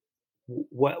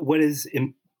what is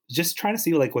just trying to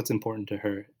see like what's important to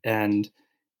her, and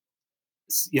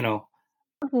you know,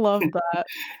 Love that.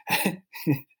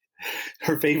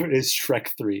 her favorite is Shrek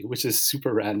 3, which is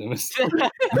super random.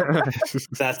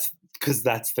 That's because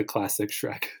that's the classic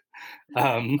Shrek.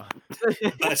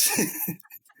 But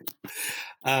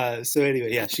so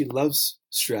anyway, yeah, she loves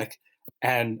Shrek,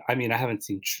 and I mean, I haven't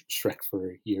seen Shrek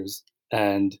for years,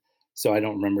 and so I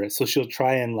don't remember it. So she'll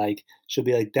try and she'll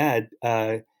be like, "Dad,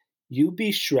 you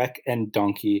be Shrek and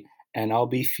Donkey, and I'll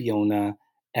be Fiona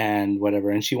and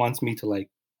whatever." And she wants me to like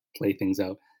play things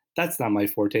out. That's not my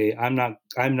forte. I'm not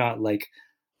like,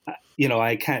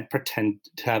 I can't pretend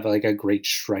to have like a great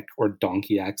Shrek or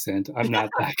Donkey accent. I'm not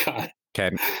that guy.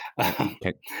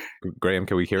 Graham,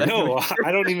 can we hear it? No,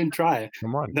 I don't even try.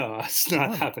 Come on. No, it's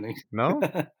not happening. No?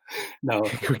 No.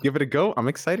 Can we give it a go? I'm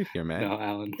excited here, man. No,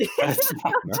 Alan.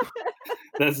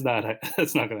 That's not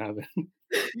going to happen.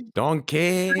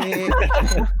 Donkey!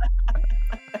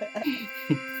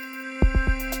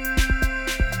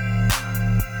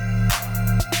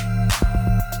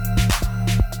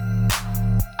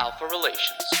 Alpha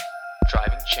Relations,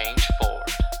 driving change forward.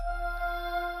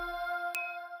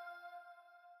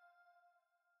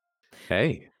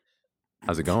 Hey,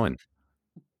 how's it going?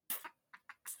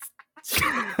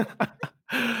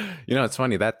 It's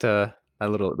funny that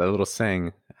little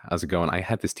saying, "How's it going?" I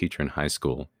had this teacher in high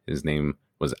school. His name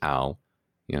was Al.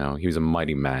 He was a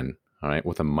mighty man, all right,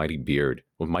 with a mighty beard,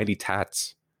 with mighty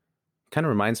tats. Kind of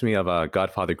reminds me of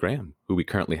Godfather Graham, who we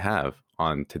currently have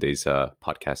on today's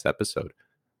podcast episode.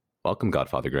 Welcome,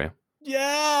 Godfather Graham.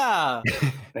 Yeah,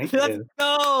 Thank let's you.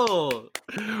 go.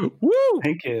 Woo!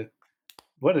 Thank you.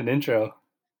 What an intro.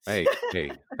 Hey,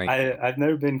 thank you. I've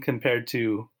never been compared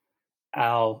to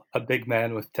Al, a big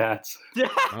man with tats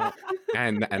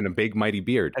And a big mighty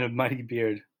beard. and a mighty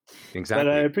beard. Exactly.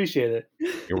 But I appreciate it.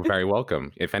 You're very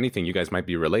welcome. If anything, you guys might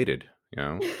be related.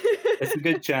 It's a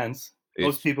good chance.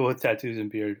 Most people with tattoos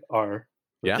and beard are.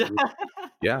 Yeah.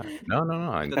 Yeah. No.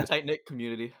 The tight knit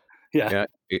community. Yeah.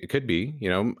 It could be.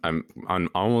 I'm on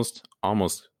almost.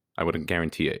 I wouldn't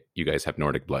guarantee it. You guys have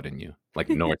Nordic blood in you, like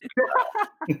North.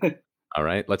 All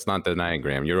right. Let's not deny it,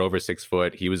 Graham. You're over 6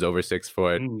 foot. He was over 6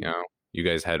 foot. You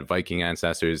guys had Viking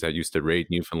ancestors that used to raid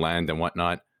Newfoundland and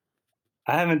whatnot.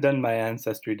 I haven't done my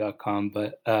ancestry.com,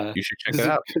 but you should check it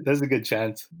out. There's a good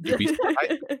chance. You'd be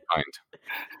surprised.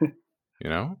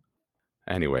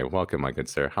 Anyway, welcome, my good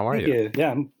sir. How are you?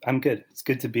 Yeah, I'm good. It's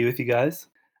good to be with you guys,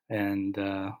 and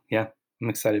I'm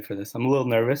excited for this. I'm a little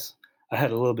nervous. I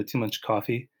had a little bit too much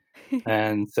coffee,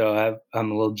 and so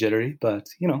I'm a little jittery, but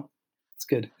it's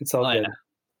good. It's all good. Yeah.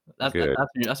 That's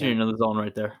when you're in the zone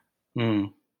right there.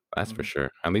 That's for sure.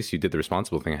 At least you did the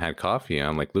responsible thing. I had coffee.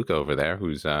 I'm like Luca over there,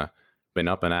 who's been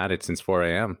up and at it since 4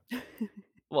 a.m.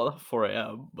 Well, not 4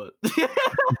 a.m., but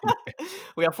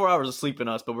we have 4 hours of sleep in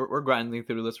us, but we're grinding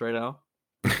through this right now.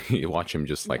 You watch him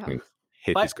just hit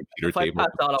his computer table. If I pass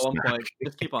out at one point,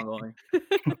 just keep on going.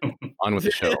 On with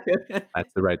the show.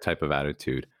 That's the right type of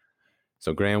attitude.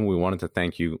 So, Graham, we wanted to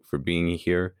thank you for being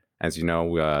here. As you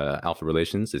know, Alpha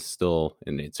Relations is still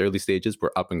in its early stages.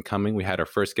 We're up and coming. We had our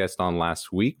first guest on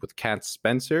last week with Kat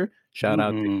Spencer. Shout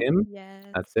out to him. Yes.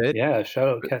 That's it. Yeah, shout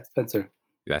out Kat Spencer.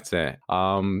 That's it.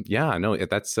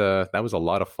 That was a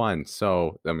lot of fun.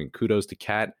 So, kudos to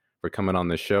Kat for coming on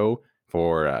the show,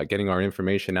 for getting our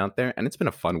information out there. And it's been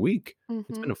a fun week. Mm-hmm.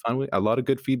 It's been a fun week. A lot of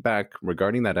good feedback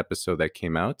regarding that episode that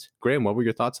came out. Graham, what were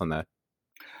your thoughts on that?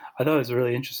 I thought it was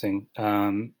really interesting.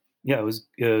 It was.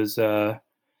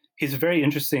 He's a very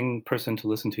interesting person to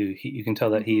listen to. You can tell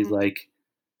that he's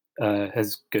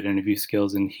has good interview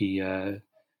skills, and he's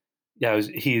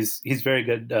very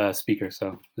good speaker.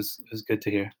 So it was good to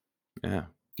hear. Yeah.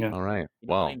 All right.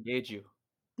 Well, engage you.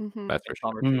 Mm-hmm. That's for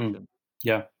sure. Conversation.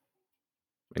 Yeah.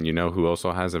 And you know who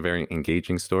also has a very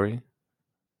engaging story?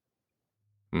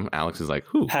 Alex is like,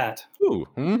 who? Pat. Who?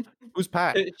 Who's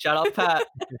Pat? Shout out Pat.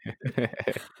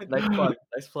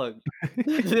 Nice plug.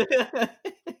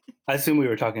 I assume we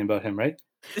were talking about him, right?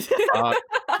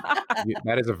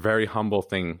 That is a very humble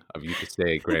thing of you to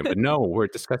say, Graham. But no, we're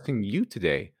discussing you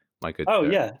today, my good. Oh,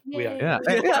 sir. yeah. We are. Yeah,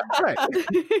 right.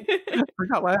 I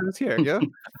forgot why I was here. Yeah.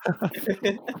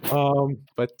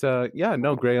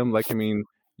 Graham.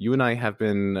 You and I have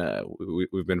been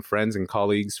we've been friends and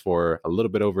colleagues for a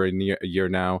little bit over a year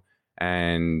now,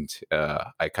 and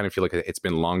I kind of feel like it's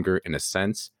been longer in a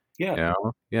sense. Yeah.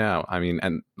 Yeah.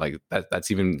 And that's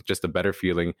even just a better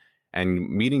feeling. And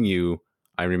meeting you,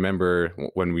 I remember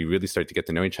when we really started to get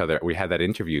to know each other, we had that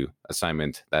interview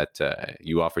assignment that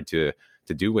you offered to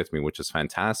do with me, which was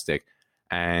fantastic.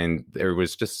 And there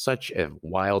was just such a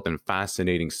wild and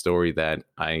fascinating story that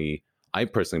I I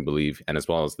personally believe, and as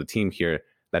well as the team here,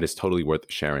 that is totally worth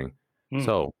sharing. Mm.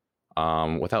 So,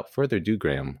 without further ado,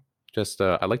 Graham, just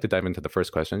I'd like to dive into the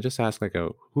first question. Just ask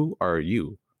who are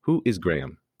you? Who is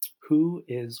Graham? Who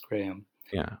is Graham?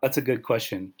 Yeah. That's a good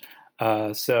question.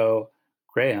 So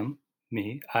Graham,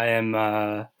 me, I am.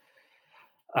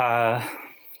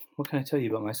 What can I tell you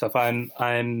about myself?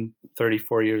 I'm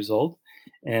 34 years old,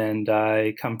 and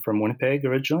I come from Winnipeg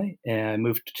originally, and I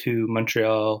moved to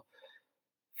Montreal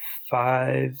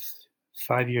five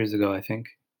years ago, I think.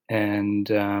 And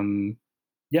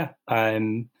yeah,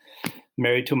 I'm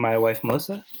married to my wife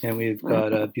Melissa, and we've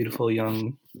got a beautiful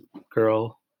young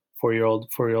girl, 4-year-old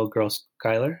girl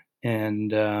Skylar,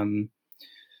 and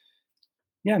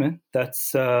yeah, man,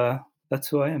 that's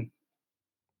who I am.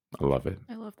 I love it.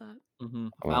 I love that. Mm-hmm.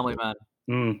 I love Family it. man.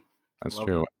 Mm. That's Love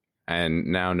true. And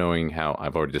now knowing how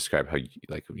I've already described how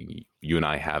you and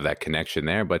I have that connection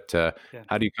there, but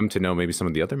how do you come to know maybe some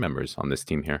of the other members on this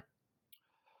team here?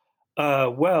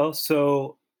 Well,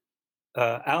 so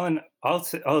Alan, I'll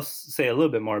say a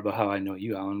little bit more about how I know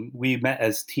you, Alan. We met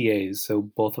as TAs, so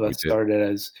both of us started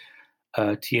as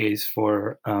TAs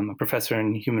for a professor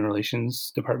in human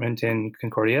relations department in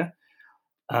Concordia.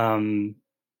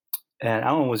 And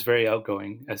Alan was very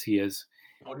outgoing, as he is.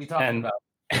 What are you talking about?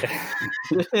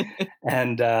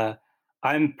 And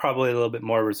I'm probably a little bit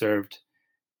more reserved,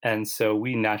 and so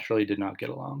we naturally did not get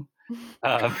along.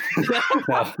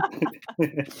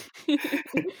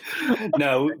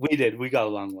 No, we did. We got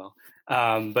along well,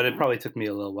 but it probably took me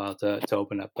a little while to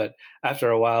open up. But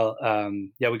after a while,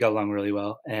 yeah, we got along really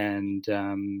well. And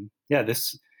yeah,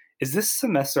 this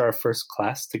semester our first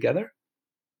class together.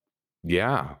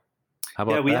 Yeah. How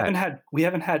about that? We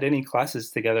haven't had any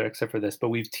classes together except for this, but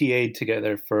we've TA'd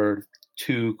together for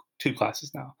two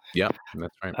classes now. Yep,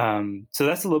 that's right. So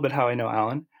that's a little bit how I know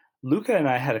Alan. Luca and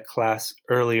I had a class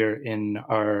earlier in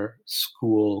our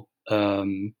school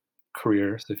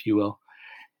careers, if you will,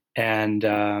 and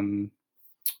I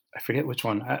forget which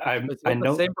one. I know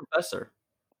the same professor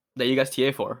that you guys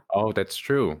TA for. Oh, that's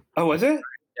true. Oh, was it?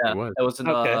 Yeah, it was in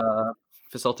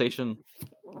facilitation.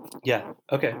 Yeah.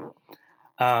 Okay.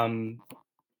 And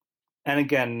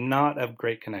again, not a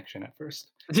great connection at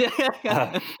first. Yeah.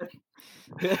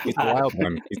 He's the wild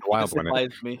one. He's the wild one.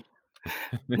 Surprised me.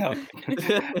 No,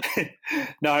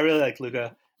 no, I really like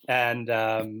Luca, and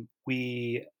that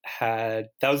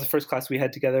was the first class we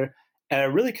had together, and I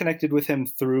really connected with him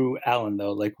through Alan,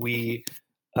 though. Like when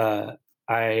Alan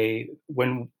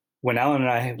and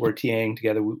I were TAing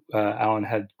together, Alan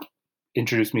had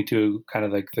introduced me to kind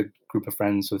of like the group of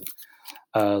friends with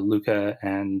Luca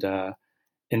and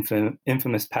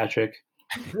infamous Patrick,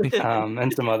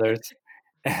 and some others,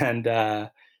 and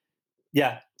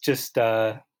yeah, just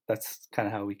that's kind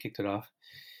of how we kicked it off.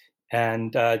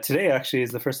 And today actually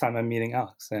is the first time I'm meeting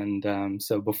Alex, and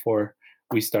so before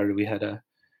we started,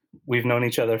 we've known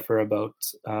each other for about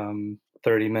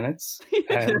 30 minutes,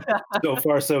 and so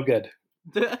far so good.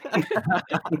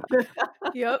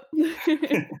 Yep.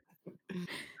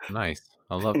 Nice.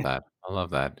 I love that.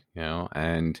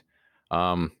 And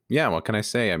yeah, what can I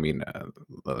say? I mean,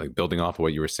 like building off of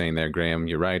what you were saying there, Graham,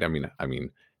 you're right. I mean,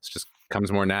 it's just comes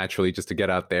more naturally just to get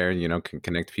out there, can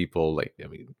connect people. Like,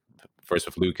 first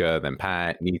with Luca, then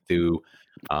Pat, Neethu.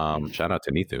 Shout out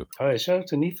to Neethu. All right, shout out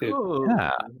to Neethu. Ooh.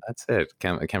 Yeah, that's it.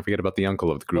 I can't forget about the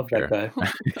uncle of the group here. Great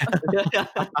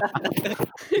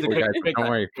Don't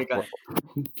worry. guy.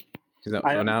 So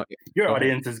now your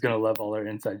audience is gonna love all our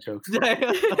inside jokes.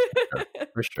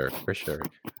 For sure.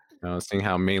 Seeing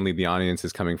how mainly the audience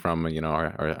is coming from,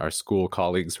 our school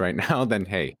colleagues right now, then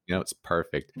hey, it's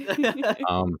perfect.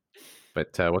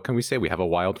 But what can we say? We have a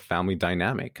wild family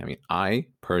dynamic. I mean, I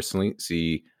personally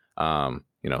see,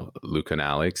 Luca and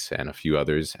Alex and a few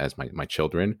others as my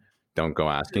children. Don't go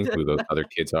asking who those other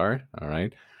kids are. All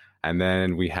right. And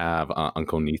then we have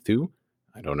Uncle Neethu.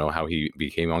 I don't know how he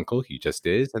became uncle. He just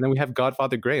is. And then we have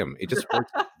Godfather Graham. It just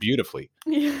works beautifully.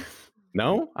 Yeah.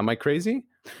 No? Am I crazy?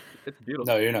 It's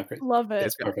beautiful. No, you're not crazy. Love it.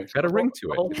 It's perfect. Got a ring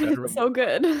to it. It's so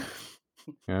good.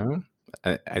 Yeah.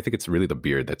 I think it's really the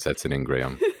beard that sets it in,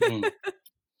 Graham.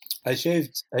 I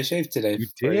shaved today. You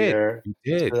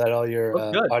did. So that all your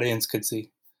Good. audience could see.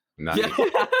 Nice.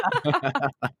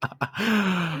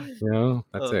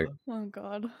 That's it. Oh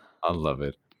God. I love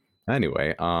it. Anyway,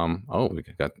 we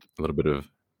got a little bit of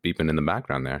beeping in the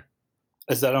background there.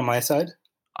 Is that on my side?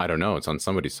 I don't know. It's on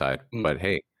somebody's side, but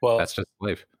hey, well, that's just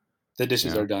life. The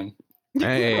dishes are done.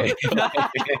 Hey.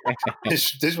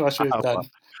 Dishwasher is done.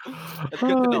 That's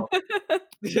good to know.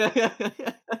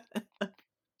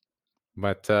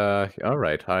 But all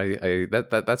right,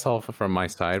 that's all from my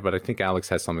side. But I think Alex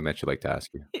has something that she'd like to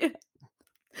ask you. Yeah.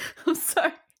 I'm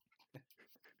sorry.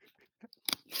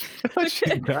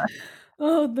 She's back.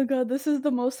 Oh my god, this is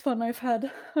the most fun I've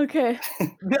had. Okay.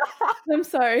 I'm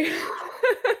sorry.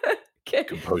 Okay.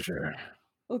 Composure.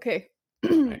 Okay.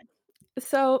 Right.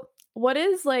 So, what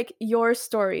is like your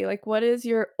story? Like, what is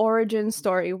your origin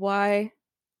story? Why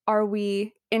are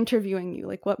we interviewing you?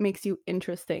 Like, what makes you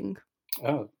interesting?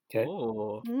 Oh, okay.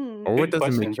 Oh. Hmm. Or what Good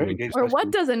doesn't question. make you Very good interesting? Or what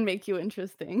question. doesn't make you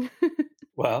interesting?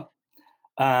 Well,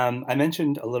 I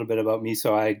mentioned a little bit about me.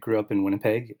 So I grew up in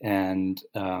Winnipeg and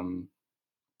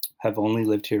have only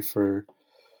lived here for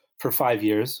 5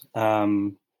 years. What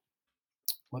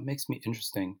makes me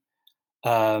interesting?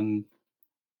 Your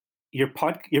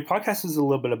podcast is a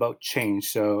little bit about change.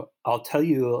 So I'll tell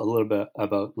you a little bit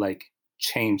about like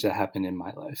change that happened in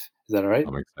my life. Is that all right?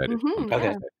 I'm excited. Mhm,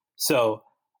 Okay. yeah. So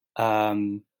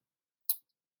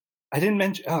I didn't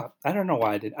mention. I don't know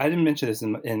why I did. I didn't mention this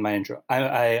in my intro.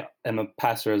 I am a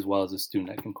pastor as well as a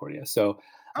student at Concordia. So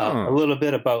a Oh. little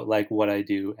bit about like what I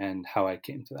do and how I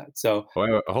came to that. So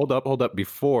Wait, hold up.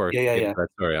 Before Yeah. you get into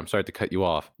that story, I'm sorry to cut you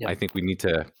off. Yeah. I think we need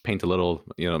to paint a little,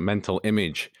 mental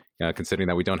image, considering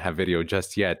that we don't have video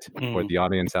just yet for the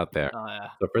audience out there. Oh yeah.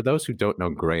 So for those who don't know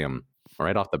Graham,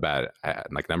 right off the bat,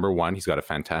 like number one, he's got a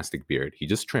fantastic beard. He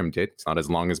just trimmed it. It's not as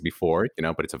long as before,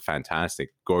 but it's a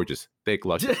fantastic, gorgeous, thick,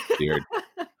 luscious beard.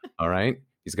 All right.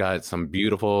 He's got some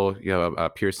beautiful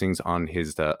piercings on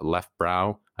his left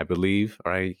brow, I believe.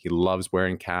 All right. He loves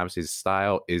wearing caps. His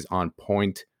style is on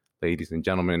point, ladies and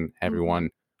gentlemen,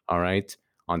 everyone. All right.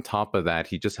 On top of that,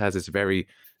 he just has this very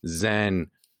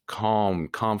zen, calm,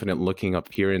 confident looking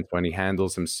appearance when he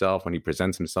handles himself, when he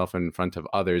presents himself in front of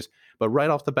others. But right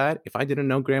off the bat, if I didn't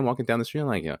know Graham walking down the street, I'm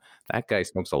like, that guy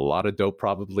smokes a lot of dope,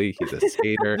 probably. He's a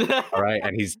skater. All right.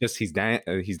 And he's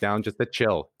down just to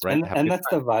chill. Right. Have a and good that's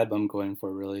the vibe I'm going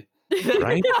for, really.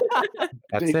 Right?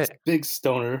 That's big, it. Big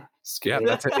stoner. Yeah, Skater.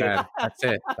 that's it, man.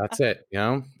 That's it.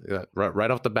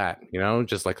 Right off the bat,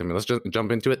 just like, let's just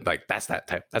jump into it. Like, that's that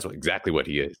type. That's exactly what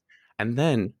he is. And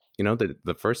then,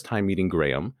 the first time meeting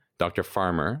Graham, Dr.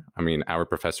 Farmer, our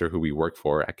professor who we work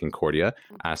for at Concordia,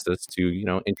 asked us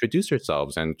to, introduce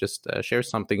ourselves and just share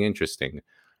something interesting.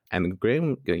 And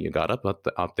Graham, you got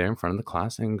up there in front of the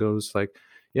class and goes like,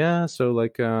 yeah, so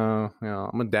like,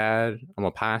 I'm a dad, I'm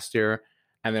a pastor.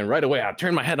 And then right away, I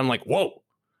turned my head. I'm like, whoa,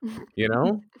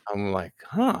 I'm like,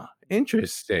 huh,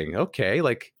 interesting. Okay.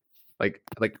 Like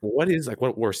what is like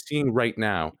what we're seeing right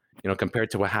now,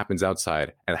 compared to what happens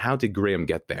outside, and how did Graham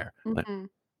get there? And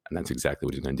that's exactly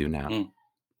what he's going to do now.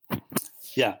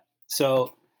 Yeah.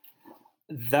 So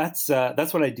that's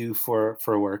what I do for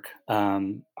work.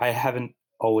 I haven't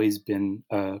always been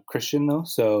a Christian though.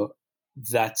 So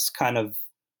that's kind of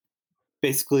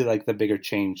basically like the bigger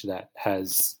change that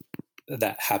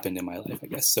happened in my life, I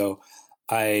guess. So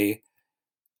I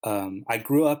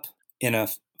grew up in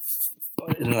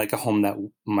like a home that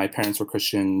my parents were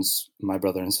Christians, my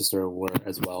brother and sister were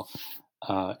as well.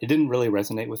 It didn't really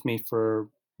resonate with me for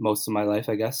most of my life,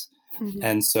 I guess.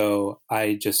 And so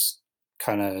I just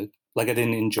kind of like, I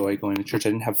didn't enjoy going to church. I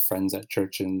didn't have friends at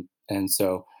church. And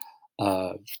so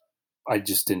I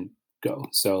just didn't go.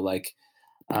 So like,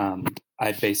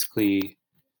 I basically,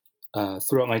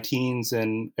 throughout my teens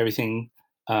and everything,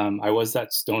 I was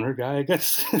that stoner guy, I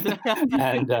guess.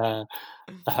 And I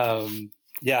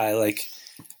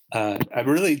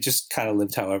really just kind of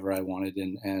lived however I wanted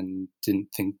and didn't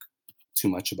think too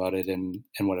much about it and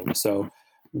whatever. So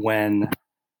when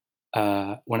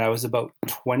I was about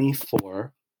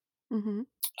 24,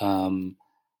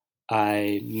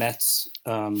 I met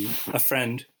a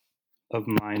friend of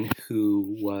mine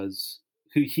who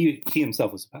he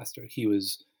himself was a pastor.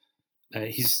 He's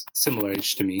similar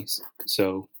age to me,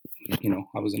 so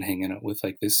I wasn't hanging out with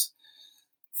like this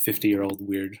 50-year-old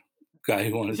weird guy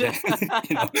who wanted to,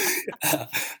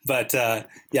 but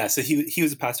yeah. So he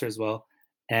was a pastor as well,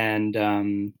 and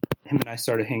him and I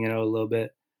started hanging out a little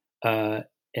bit,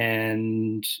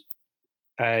 and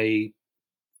I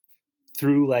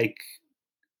through like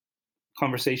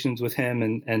conversations with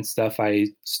him and stuff, I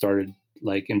started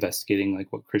like investigating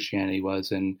like what Christianity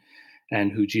was and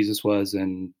who Jesus was,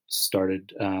 and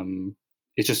started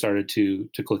it just started to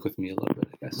click with me a little bit,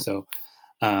 I guess. So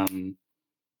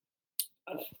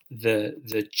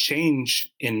the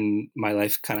change in my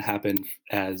life kind of happened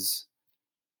as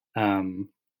I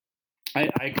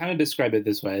kind of describe it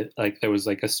this way, like there was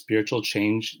like a spiritual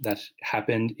change that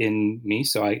happened in me.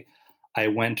 So I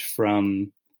went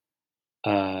from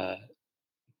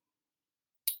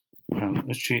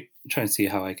let's try and see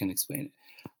how I can explain it.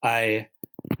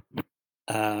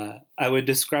 I would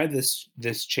describe this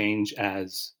change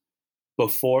as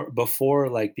before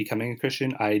like becoming a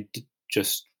Christian, I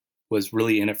just was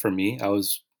really in it for me. I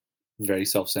was very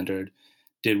self-centered,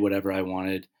 did whatever I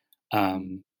wanted.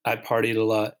 I partied a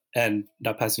lot, and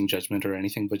not passing judgment or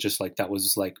anything, but just like that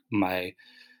was my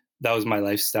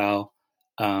lifestyle.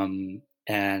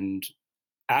 And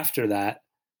after that,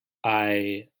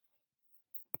 I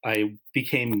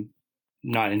became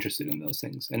not interested in those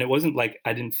things, and it wasn't like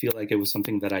I didn't feel like it was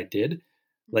something that I did,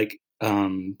 like.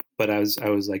 But I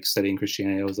was like studying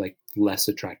Christianity. I was like less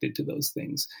attracted to those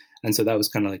things, and so that was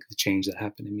kind of like the change that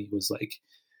happened in me. Was like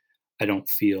I don't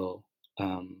feel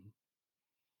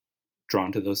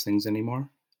drawn to those things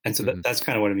anymore, and so that's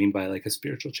kind of what I mean by like a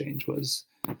spiritual change. Was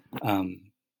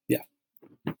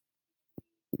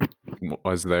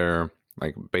Was there,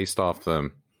 like, based off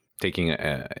taking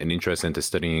an interest into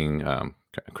studying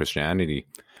Christianity,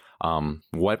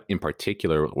 what in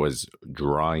particular was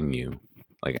drawing you?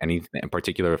 Like, any in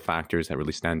particular factors that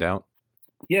really stand out?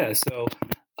 Yeah, so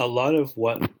a lot of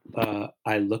what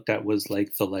I looked at was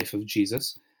like the life of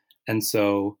Jesus, and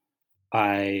so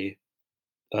I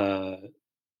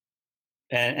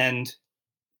and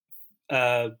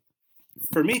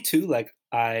for me too, like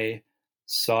I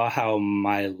saw how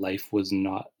my life was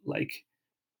not like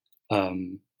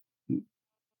I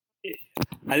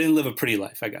didn't live a pretty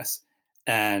life, I guess,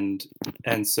 and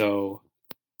so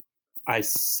I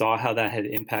saw how that had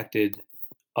impacted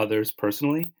others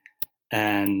personally,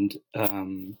 and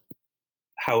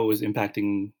how it was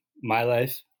impacting my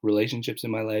life, relationships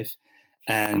in my life,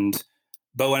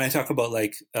 but when I talk about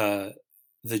like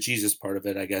the Jesus part of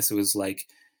it, I guess it was like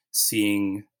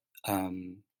seeing.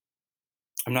 I'm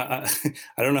not.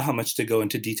 I don't know how much to go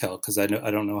into detail because I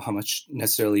don't know how much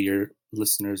necessarily your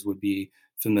listeners would be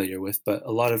familiar with. But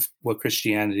a lot of what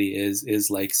Christianity is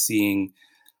like seeing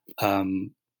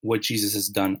what Jesus has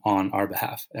done on our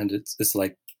behalf, and it's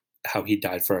like how he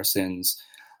died for our sins,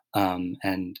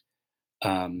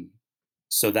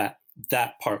 so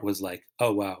that part was like,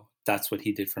 oh wow, that's what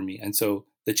he did for me. And so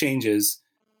the change is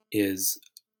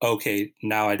okay.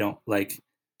 Now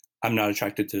I'm not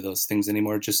attracted to those things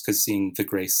anymore, just because seeing the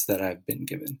grace that I've been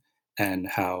given and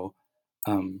how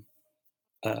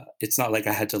it's not like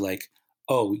I had to like,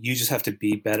 oh, you just have to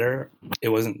be better. It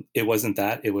wasn't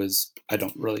that. It was, I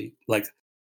don't really like,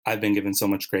 I've been given so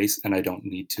much grace and I don't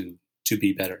need to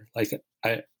be better. Like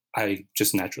I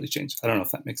just naturally changed. I don't know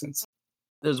if that makes sense.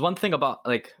 There's one thing about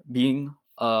like being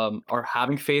or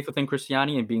having faith within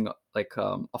Christianity and being like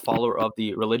a follower of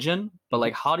the religion, but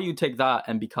like how do you take that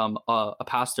and become a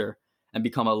pastor and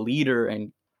become a leader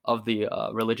and of the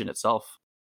religion itself?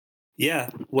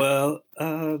 Yeah, well,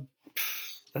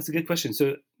 that's a good question.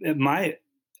 So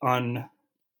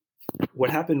what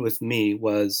happened with me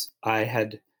was I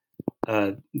had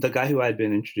the guy who I had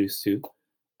been introduced to,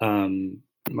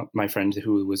 my friend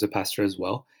who was a pastor as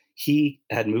well. He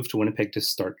had moved to Winnipeg to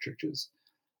start churches.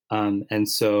 And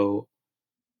so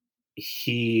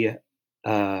he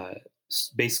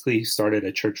basically started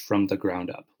a church from the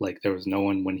ground up. Like there was no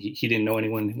one when he didn't know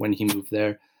anyone when he moved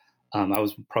there. I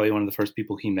was probably one of the first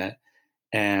people he met.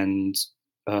 And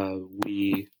I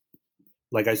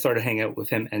started hanging out with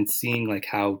him and seeing like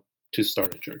how to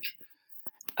start a church.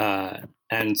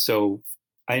 And so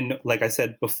I know, like I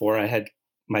said before, I had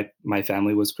my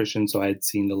family was Christian, so I had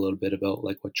seen a little bit about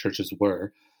like what churches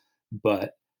were,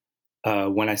 but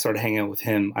when I started hanging out with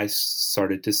him, I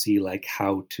started to see like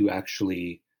how to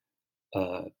actually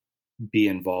be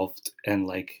involved and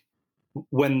like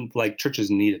when like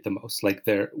churches need it the most. Like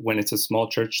when it's a small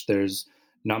church, there's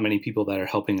not many people that are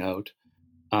helping out.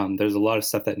 There's a lot of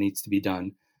stuff that needs to be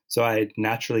done. So I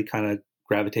naturally kind of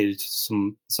gravitated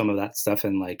to some of that stuff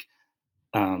and like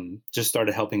just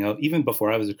started helping out even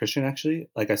before I was a Christian. Actually,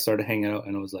 like I started hanging out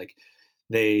and it was like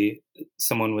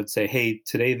someone would say, hey,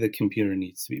 today the computer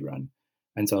needs to be run.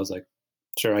 And so I was like,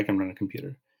 sure, I can run a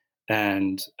computer.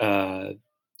 And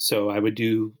so I would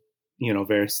do,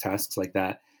 various tasks like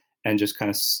that and just kind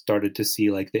of started to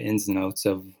see like the ins and outs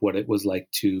of what it was like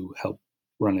to help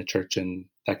run a church and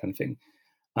that kind of thing.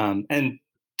 And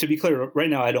to be clear, right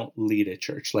now, I don't lead a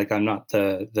church. Like I'm not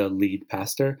the lead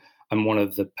pastor. I'm one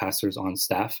of the pastors on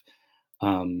staff.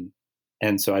 And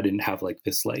so I didn't have like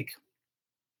this, like,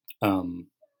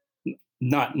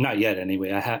 not yet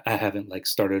anyway. I haven't like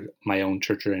started my own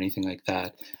church or anything like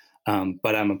that.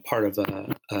 But I'm a part of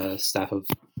a staff of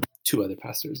 2 other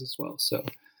pastors as well. So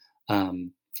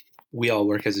we all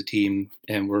work as a team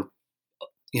and we're,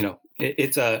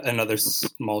 it's another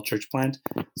small church plant.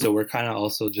 So we're kind of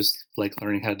also just like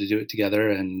learning how to do it together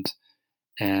and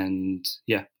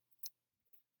yeah.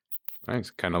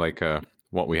 Nice. Kind of like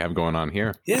what we have going on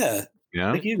here. Yeah.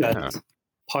 Yeah. Like you guys,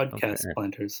 podcast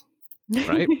planters.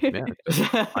 Right? Yeah.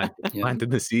 Planting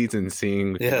the seeds and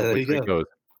seeing which way it goes.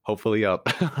 Hopefully up.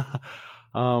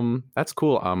 That's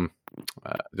cool.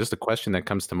 Just a question that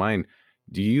comes to mind.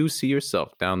 Do you see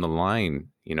yourself down the line,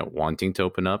 wanting to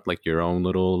open up like your own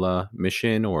little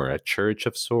mission or a church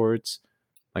of sorts?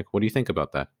 Like, what do you think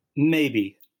about that?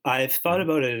 Maybe. I've thought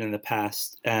about it in the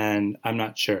past, and I'm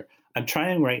not sure. I'm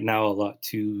trying right now a lot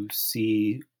to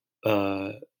see,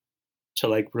 to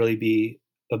like really be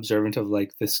observant of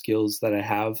like the skills that I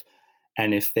have,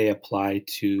 and if they apply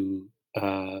to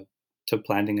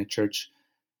planting a church.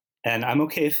 And I'm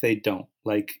okay if they don't.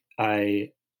 Like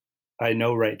I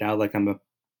know right now, like I'm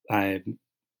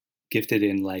gifted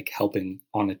in like helping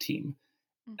on a team.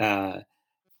 Uh,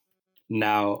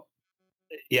 Now,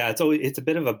 yeah, it's a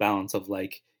bit of a balance of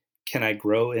like, can I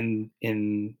grow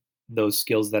in those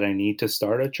skills that I need to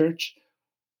start a church,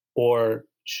 or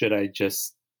should I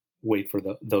just wait for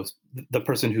the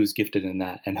person who's gifted in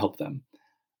that and help them?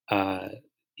 Uh,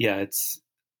 yeah, it's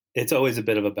always a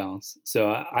bit of a balance. So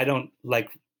I don't like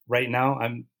right now.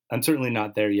 I'm certainly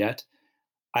not there yet.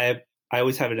 I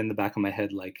always have it in the back of my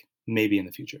head, like maybe in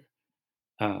the future.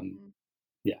 Um,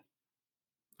 yeah.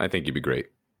 I think you'd be great.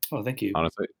 Oh, thank you.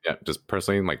 Honestly, yeah. Just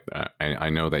personally, like I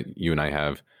know that you and I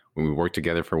have when we worked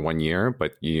together for 1 year,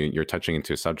 but you're touching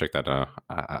into a subject that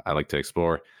I like to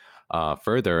explore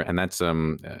further, and that's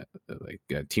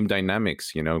team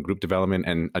dynamics, group development,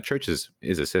 and a church is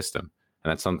a system,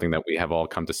 and that's something that we have all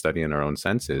come to study in our own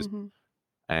senses.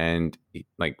 And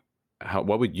like,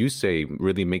 what would you say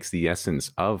really makes the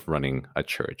essence of running a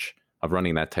church, of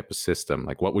running that type of system?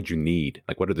 Like, what would you need?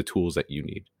 Like, what are the tools that you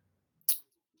need?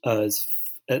 As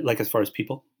far as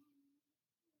people,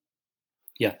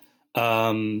 yeah.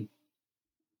 What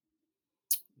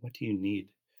do you need?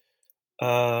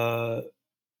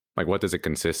 Like, what does it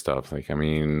consist of? Like, I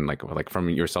mean, like from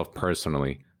yourself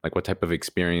personally, like what type of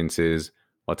experiences,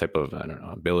 what type of, I don't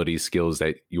know, abilities, skills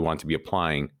that you want to be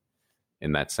applying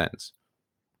in that sense?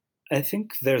 I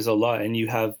think there's a lot, and you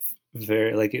have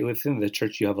within the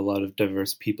church, you have a lot of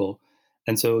diverse people,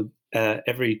 and so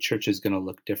every church is going to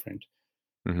look different.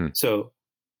 So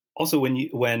also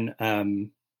when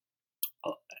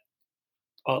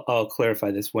I'll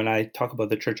clarify this. When I talk about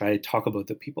the church, I talk about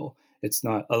the people. It's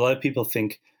not, a lot of people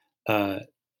think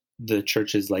the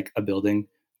church is like a building,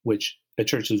 which a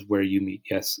church is where you meet,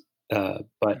 yes.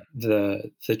 But the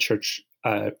church,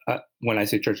 when I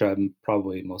say church, I'm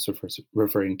probably most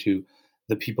referring to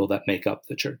the people that make up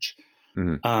the church.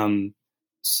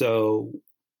 So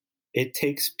it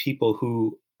takes people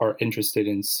who are interested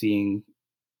in seeing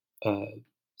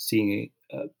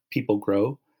people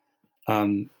grow.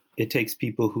 It takes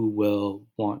people who will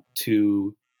want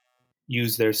to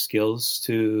use their skills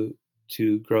to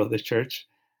grow the church.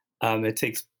 It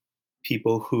takes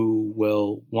people who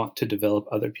will want to develop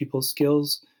other people's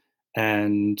skills,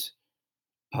 and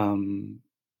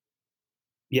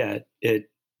it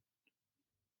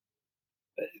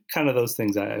kind of those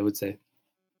things, I would say.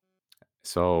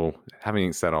 So,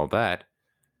 having said all that,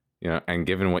 and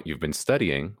given what you've been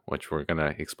studying, which we're going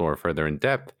to explore further in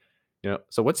depth,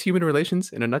 so what's human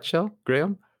relations in a nutshell,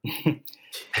 Graham?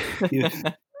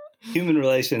 Human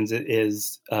relations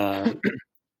is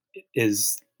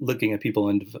looking at people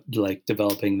and like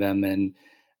developing them and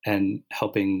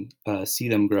helping see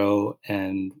them grow,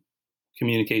 and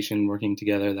communication, working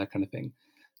together, that kind of thing.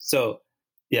 So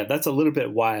yeah, that's a little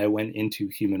bit why I went into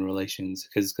human relations,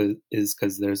 because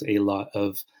there's a lot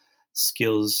of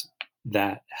skills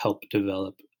that help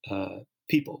develop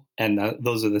people, and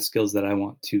those are the skills that I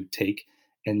want to take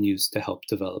and use to help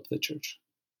develop the church.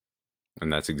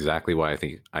 And that's exactly why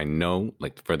I know,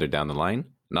 like further down the line,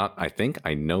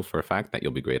 I know for a fact that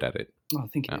you'll be great at it. Oh,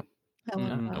 thank you. I love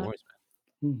that. No worries,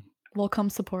 man. We'll come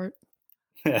support.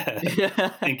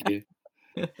 Thank you.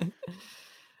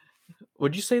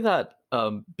 Would you say that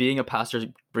being a pastor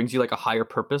brings you like a higher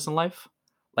purpose in life,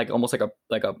 like almost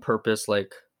like a purpose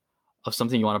like of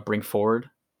something you want to bring forward?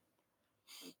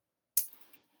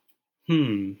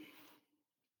 I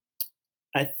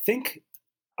think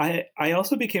I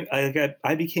also became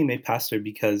I became a pastor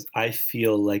because I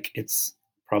feel like it's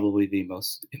probably the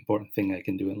most important thing I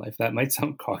can do in life. That might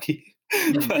sound cocky,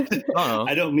 but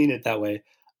I don't mean it that way.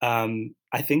 I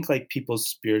think like people's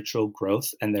spiritual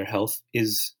growth and their health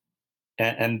is,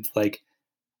 and like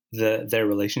their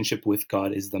relationship with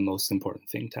God is the most important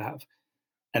thing to have,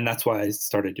 and that's why I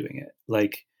started doing it.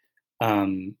 Like,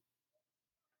 and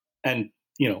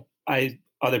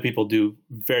other people do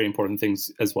very important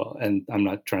things as well, and I'm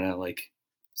not trying to like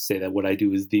say that what I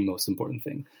do is the most important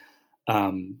thing.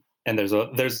 And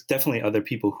there's definitely other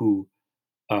people who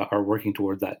are working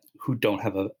toward that who don't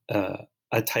have a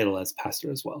title as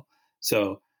pastor as well.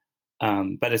 So,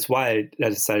 but it's why I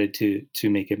decided to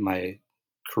make it my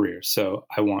career. So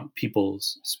I want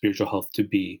people's spiritual health to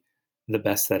be the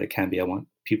best that it can be. I want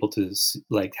people to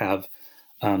like have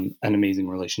an amazing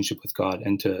relationship with God,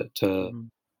 and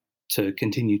to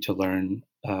continue to learn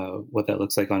what that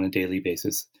looks like on a daily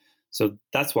basis. So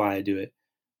that's why I do it.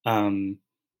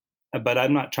 But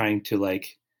I'm not trying to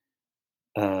like,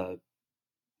 I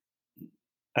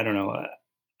don't know.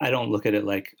 I don't look at it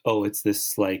like, oh, it's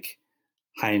this like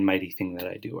high and mighty thing that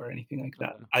I do or anything like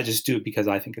that. Okay. I just do it because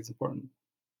I think it's important.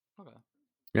 Okay.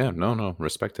 Yeah, no,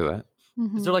 respect to that.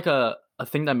 Is there like a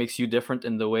thing that makes you different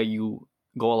in the way you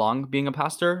go along being a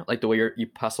pastor, like the way you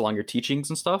pass along your teachings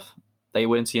and stuff that you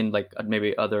wouldn't see in like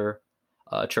maybe other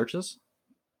churches?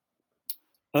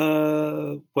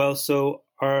 Well, so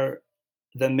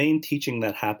the main teaching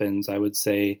that happens, I would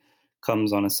say,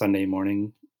 comes on a Sunday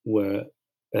morning, where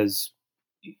as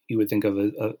you would think of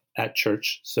at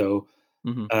church. So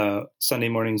Sunday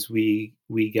mornings we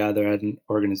gather at an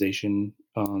organization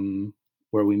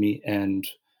where we meet, and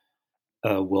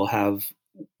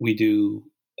we do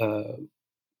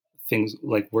things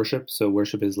like worship. So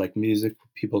worship is like music.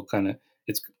 People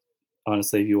it's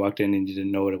honestly, if you walked in and you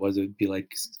didn't know what it was, it would be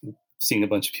like seeing a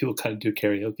bunch of people kind of do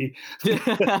karaoke,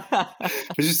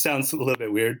 which just sounds a little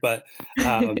bit weird, but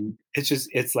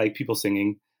it's like people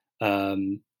singing.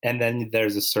 And then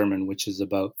there's a sermon, which is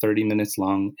about 30 minutes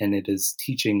long, and it is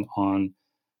teaching on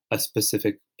a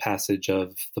specific passage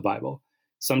of the Bible.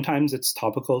 Sometimes it's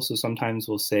topical. So sometimes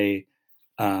we'll say,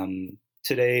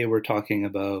 today we're talking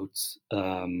about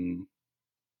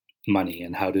money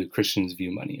and how do Christians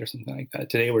view money or something like that.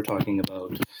 Today we're talking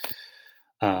about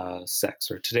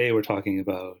sex, or today we're talking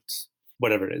about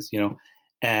whatever it is,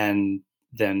 and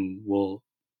then we'll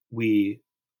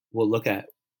look at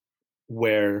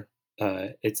where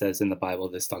it says in the Bible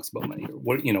this talks about money, or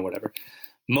whatever.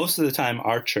 Most of the time,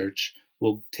 our church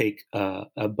will take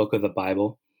a book of the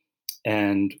Bible,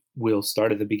 and we'll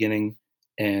start at the beginning,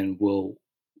 and we'll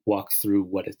walk through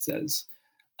what it says.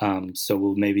 So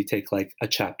we'll maybe take like a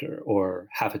chapter or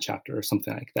half a chapter or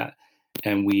something like that,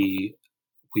 and we'll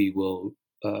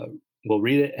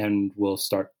read it, and we'll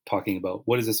start talking about,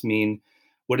 what does this mean?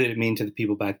 What did it mean to the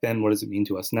people back then? What does it mean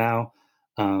to us now?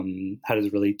 How does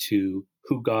it relate to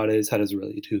who God is? How does it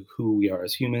relate to who we are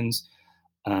as humans?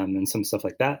 And some stuff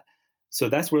like that. So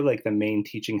that's where like the main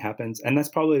teaching happens. And that's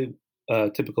probably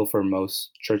typical for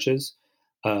most churches.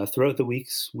 Throughout the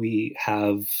weeks, we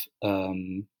have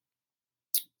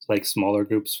like smaller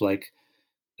groups, like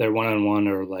they're one-on-one,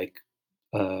 or like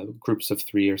groups of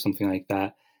 3 or something like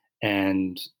that.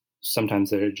 And sometimes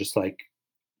they're just like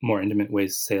more intimate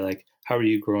ways to say, like, how are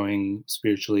you growing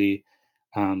spiritually?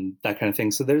 That kind of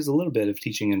thing. So there's a little bit of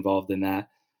teaching involved in that.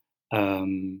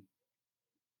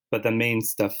 But the main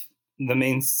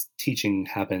teaching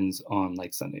happens on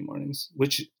like Sunday mornings,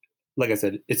 which, like I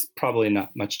said, it's probably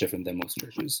not much different than most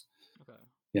churches. Okay.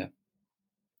 Yeah.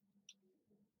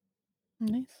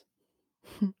 Nice.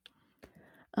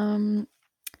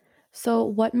 So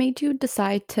what made you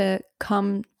decide to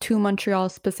come to Montreal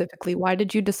specifically? Why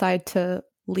did you decide to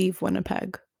leave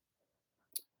Winnipeg?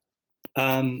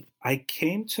 I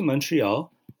came to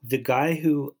Montreal. The guy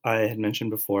who I had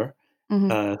mentioned before,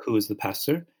 who was the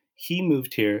pastor, he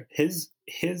moved here. His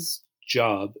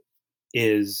job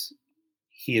is,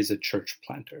 he is a church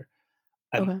planter.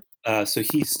 Okay. So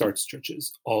he starts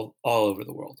churches all over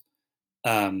the world.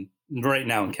 Right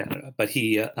now in Canada, but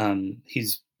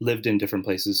he's lived in different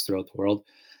places throughout the world.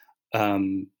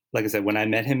 Like I said, when I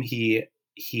met him, he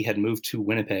had moved to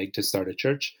Winnipeg to start a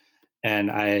church,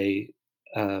 and I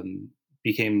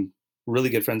became really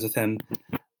good friends with him.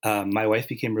 My wife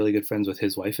became really good friends with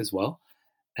his wife as well.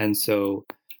 And so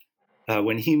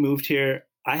when he moved here,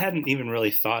 I hadn't even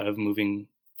really thought of moving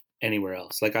anywhere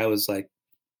else. Like, I was like,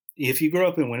 if you grow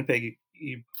up in Winnipeg,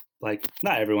 you like,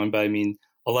 not everyone, but I mean,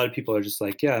 a lot of people are just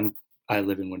like, yeah, I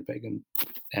live in Winnipeg,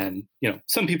 and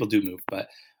some people do move, but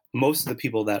most of the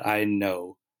people that I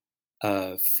know,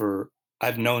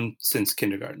 I've known since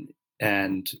kindergarten,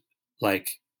 and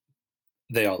like,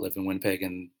 they all live in Winnipeg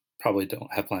and probably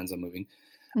don't have plans on moving.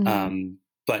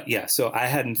 But yeah, so I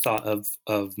hadn't thought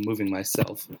of moving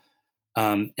myself.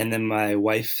 And then my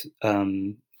wife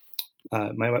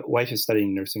is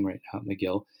studying nursing right now at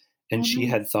McGill, and she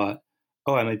had thought,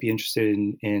 oh, I might be interested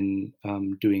in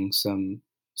doing some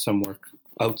work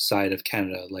outside of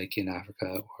Canada, like in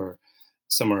Africa or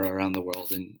somewhere around the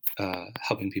world, and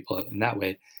helping people out in that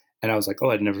way. And I was like,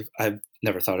 oh, I've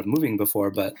never thought of moving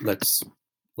before, but let's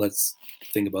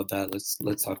think about that.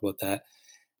 Let's talk about that.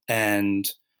 And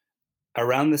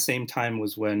around the same time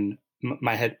was when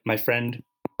my friend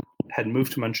had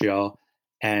moved to Montreal,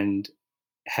 and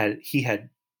he had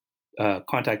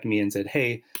contacted me and said,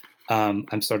 hey,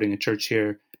 I'm starting a church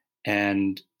here,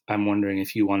 and I'm wondering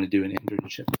if you want to do an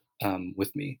internship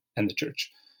with me and the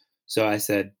church. So I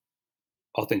said,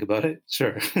 I'll think about it.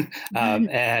 Sure.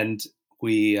 And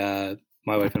we,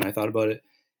 my wife and I thought about it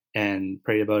and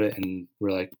prayed about it, and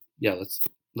we're like, yeah, let's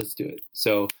do it.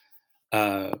 So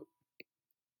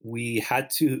we had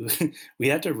to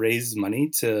raise money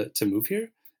to move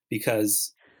here,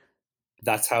 because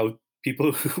that's how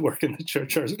people who work in the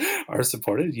church are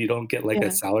supported. You don't get like Yeah.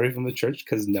 a salary from the church,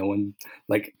 because no one,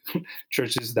 like,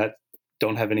 churches that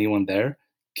don't have anyone there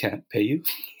can't pay you.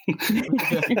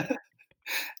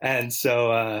 And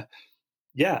so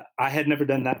yeah, I had never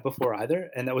done that before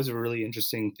either, and that was a really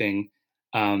interesting thing.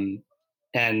 And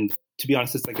to be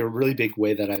honest, it's like a really big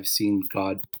way that I've seen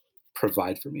God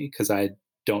provide for me, because I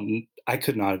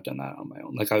could not have done that on my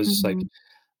own. Like, I was just like,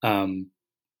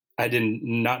 I did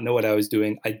not know what I was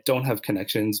doing. I don't have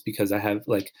connections, because I have,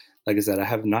 like I said, I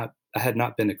had not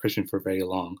been a Christian for very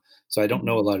long. So I don't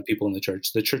know a lot of people in the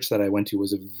church. The church that I went to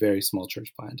was a very small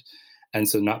church plant. And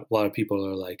so not a lot of people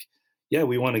are like, yeah,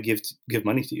 we want to give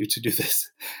money to you to do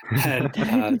this. And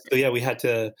so yeah, we had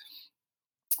to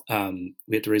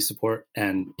raise support,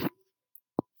 and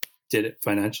did it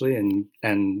financially,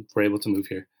 and were able to move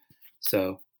here.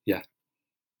 So yeah.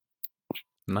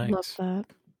 Nice. Love that.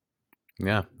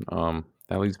 Yeah.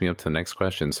 That leads me up to the next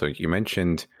question. So you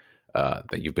mentioned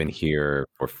that you've been here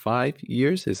for 5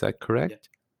 years. Is that correct? Yeah.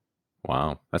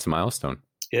 Wow, that's a milestone.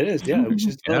 It is. Yeah, we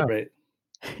should Yeah. celebrate.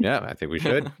 Yeah, I think we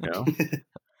should. You know,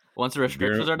 Once the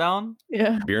restrictions are down,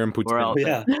 Yeah. beer and we're out.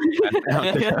 Yeah.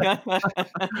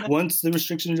 Once the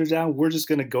restrictions are down, we're just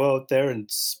gonna go out there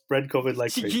and spread COVID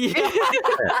like crazy.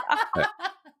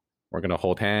 We're gonna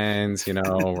hold hands. You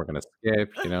know, we're gonna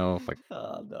skip. You know, like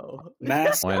Oh, no.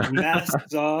 Why not?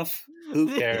 Masks off. Who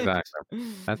cares?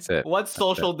 exactly. That's it. What's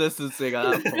social distancing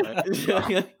at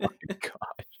that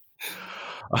point?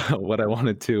 What I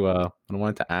wanted to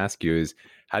ask you is,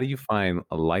 how do you find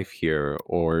a life here,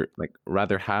 or like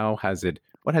rather, what has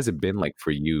it been like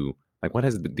for you? Like, what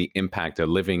has the impact of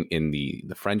living in the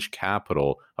French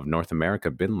capital of North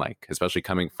America been like, especially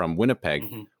coming from Winnipeg,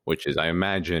 Mhm. which is, I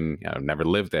imagine, I've never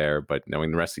lived there, but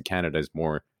knowing the rest of Canada is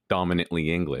more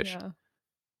dominantly English. Yeah.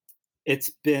 It's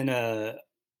been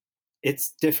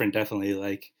it's different, definitely.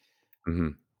 Like,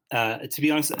 Mhm. to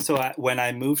be honest, so when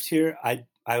I moved here, I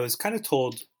was kind of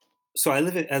told. So I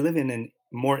live in a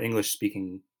more English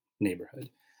speaking neighborhood,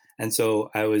 and so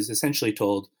I was essentially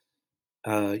told,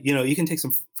 you can take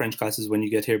some French classes when you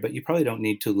get here, but you probably don't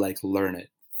need to like learn it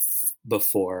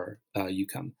before you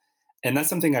come. And that's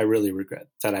something I really regret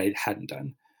that I hadn't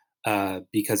done,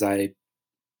 because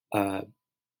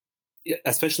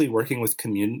especially working with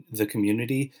the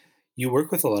community, you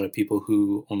work with a lot of people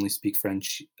who only speak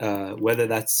French, whether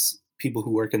that's people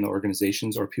who work in the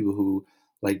organizations or people who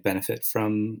like benefit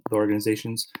from the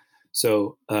organizations.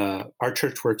 So our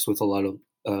church works with a lot of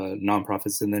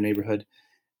nonprofits in the neighborhood,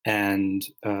 and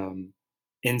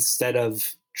instead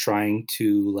of trying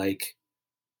to like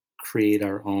create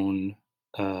our own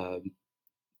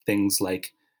things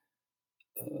like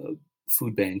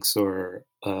food banks or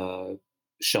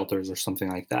shelters or something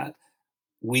like that,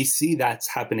 we see that's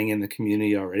happening in the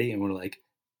community already, and we're like,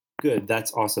 good,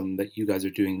 that's awesome that you guys are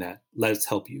doing that. Let's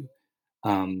help you.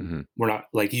 We're not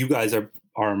like, you guys are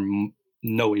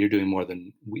know what you're doing more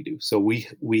than we do, so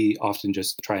we often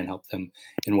just try and help them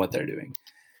in what they're doing.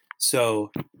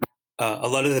 So a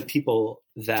lot of the people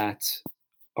that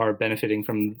are benefiting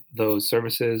from those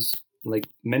services, like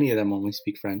many of them only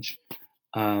speak French.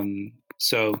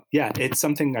 So yeah, it's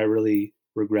something I really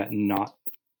regret not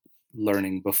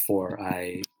learning before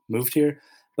I moved here.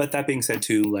 But that being said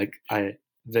too, like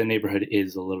the neighborhood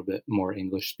is a little bit more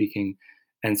English speaking,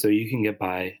 and so you can get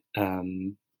by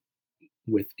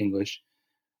with English.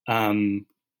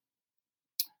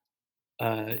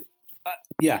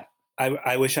 Yeah,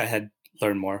 I wish I had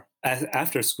learned more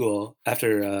after school.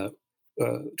 After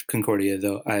Concordia,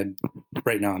 though,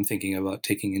 right now I'm thinking about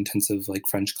taking intensive like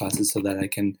French classes so that I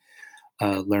can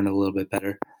learn a little bit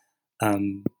better.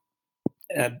 And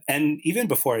even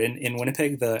before in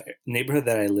Winnipeg, the neighborhood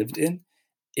that I lived in,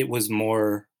 it was a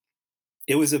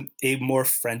more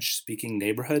French speaking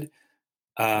neighborhood.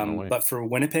 But for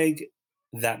Winnipeg,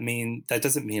 that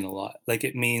doesn't mean a lot. Like,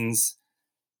 it means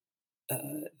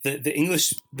the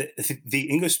English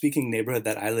speaking neighborhood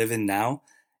that I live in now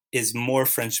is more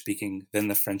French speaking than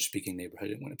the French speaking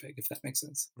neighborhood in Winnipeg, if that makes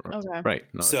sense. Okay. Right.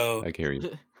 No, So I can hear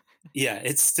you. yeah,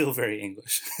 it's still very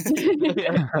English.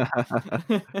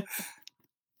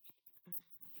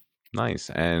 Nice.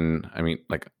 And I mean,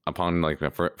 like, upon like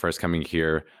first coming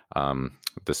here,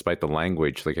 despite the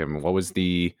language, like, what was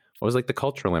like the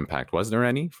cultural impact? Was there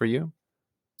any for you?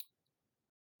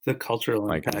 The cultural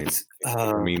Like, impact.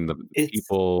 I mean, the It's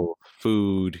people,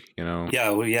 food, you know.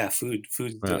 yeah, well, yeah, food,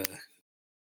 Yeah,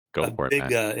 go a for it, big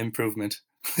man. improvement.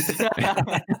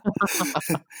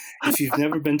 If you've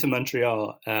never been to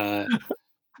Montreal,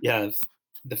 yeah,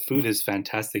 the food is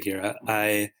fantastic here.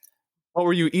 What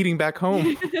were you eating back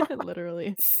home?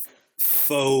 Literally.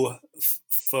 Faux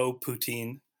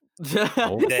poutine.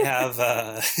 Oh, They have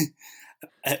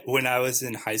when I was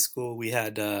in high school, we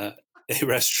had a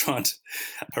restaurant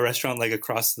like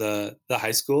across the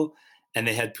high school, and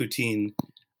they had poutine,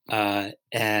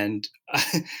 and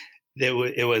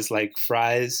it was like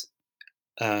fries,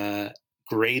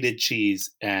 grated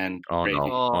cheese, and oh gravy,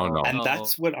 no, oh no, and no.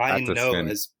 that's what I that's a know sin.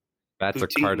 as That's a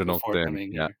poutine cardinal before sin.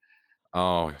 coming Yeah. here.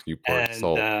 Oh, you poor And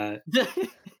soul.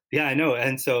 yeah, I know.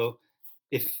 And so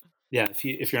if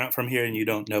you're not from here and you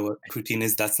don't know what poutine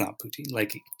is, that's not poutine.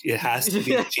 Like it has to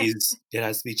be cheese. It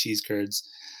has to be cheese curds.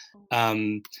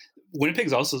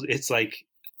 Winnipeg's also, it's like,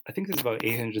 I think there's about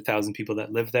 800,000 people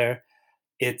that live there.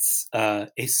 It's a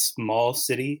small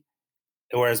city,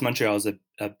 whereas Montreal is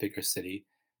a bigger city.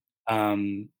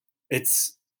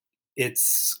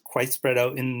 It's quite spread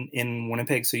out in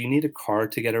Winnipeg, so you need a car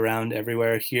to get around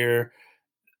everywhere. Here,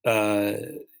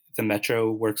 the metro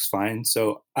works fine,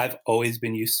 so I've always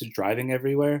been used to driving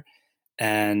everywhere.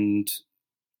 And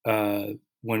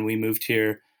when we moved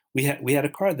here, we had a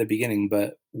car at the beginning,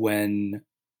 but when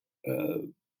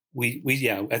we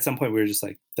at some point we were just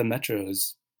like, the metro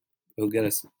will get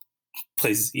us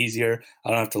places easier. I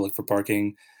don't have to look for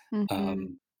parking,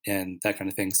 Mhm. and that kind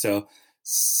of thing. So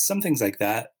some things like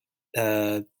that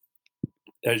are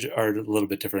a little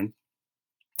bit different.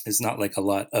 There's not like a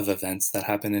lot of events that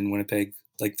happen in Winnipeg.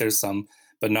 Like there's some,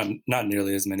 but not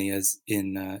nearly as many as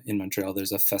in Montreal.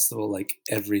 There's a festival like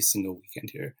every single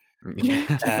weekend here,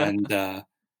 and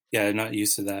yeah, not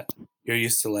used to that. You're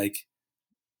used to like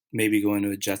maybe going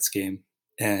to a Jets game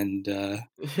and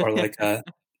or like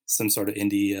some sort of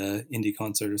indie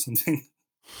concert or something.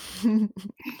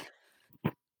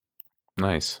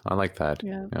 Nice. I like that.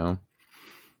 Yeah. You know.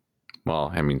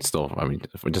 Well, I mean, still, I mean,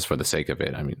 just for the sake of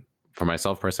it, I mean, for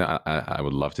myself personally, I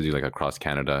would love to do like a cross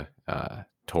Canada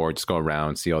tour, just go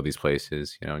around, see all these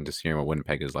places, you know, and just hearing what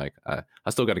Winnipeg is like. I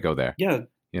still got to go there, Yeah,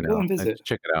 you go know, and visit.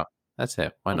 check it out. That's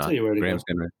it. Why I'll not? tell you where to Graham's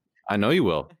go. gonna. I know you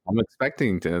will. I'm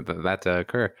expecting that to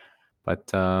occur, but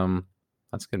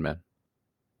that's good, man.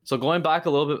 So going back a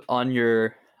little bit on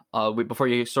your before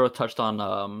you sort of touched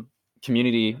on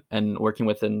community and working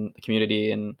within the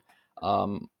community, and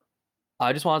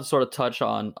I just wanted to sort of touch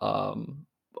on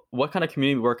what kind of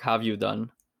community work have you done?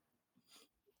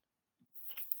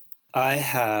 I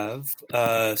have.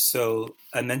 So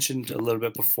I mentioned a little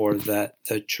bit before that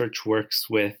the church works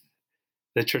with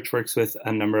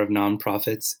a number of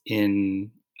nonprofits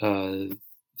in the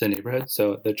neighborhood.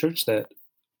 So the church that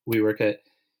we work at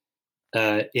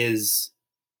it's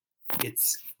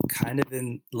kind of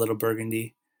in Little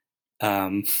Burgundy.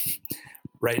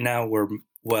 Right now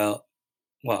well,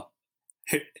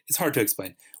 it's hard to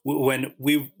explain. When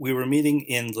we were meeting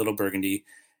in Little Burgundy,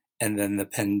 and then the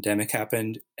pandemic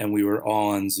happened, and we were all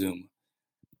on Zoom,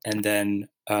 and then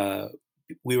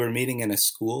we were meeting in a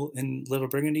school in Little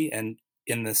Burgundy, and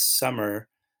in the summer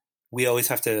we always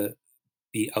have to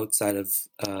be outside of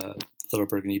Little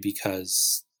Burgundy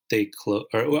because they close,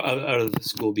 or out of the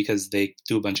school because they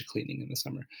do a bunch of cleaning in the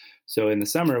summer. So in the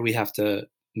summer we have to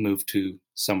move to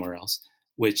somewhere else,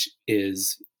 which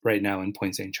is right now in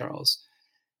Point St. Charles,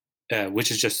 which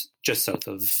is just south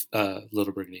of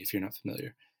Little Burgundy, if you're not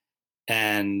familiar.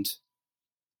 And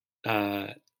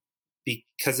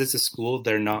because it's a school,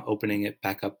 they're not opening it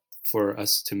back up for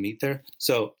us to meet there.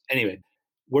 So anyway,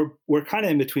 we're kind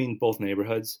of in between both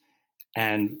neighborhoods,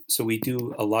 and so we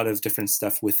do a lot of different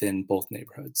stuff within both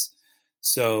neighborhoods.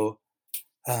 So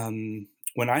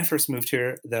when I first moved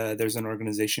here, there's an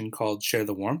organization called Share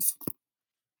the Warmth.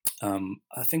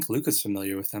 I think Luke is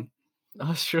familiar with them.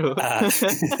 That's true.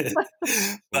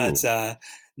 But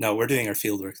no, we're doing our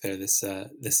field work there this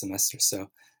semester, so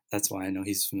that's why I know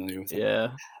he's familiar with it.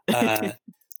 Yeah.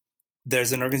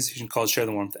 There's an organization called Share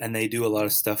the Warmth, and they do a lot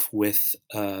of stuff with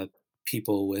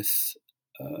people with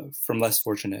from less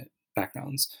fortunate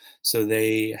backgrounds. So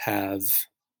they have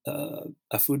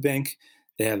a food bank,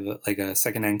 they have like a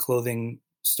secondhand clothing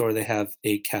store, they have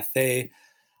a cafe.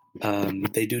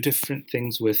 They do different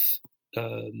things with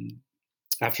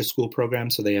after school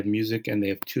programs, so they have music and they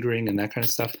have tutoring and that kind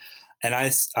of stuff. And I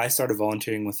started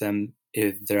volunteering with them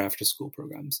in their after school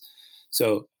programs.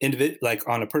 So like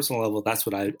on a personal level, that's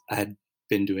what I had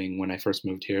been doing when I first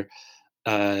moved here.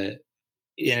 As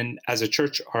a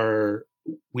church,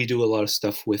 we do a lot of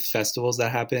stuff with festivals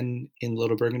that happen in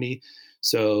Little Burgundy.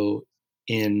 So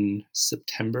in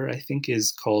September, I think,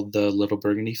 is called the Little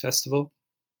Burgundy Festival.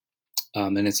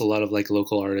 And it's a lot of like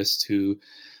local artists who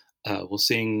will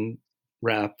sing,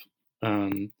 rap,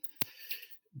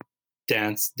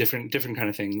 dance, different kind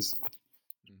of things.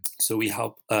 So we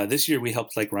help. This year we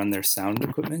helped like run their sound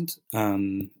equipment,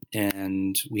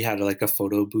 and we had like a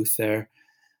photo booth there.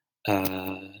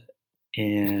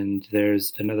 And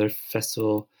there's another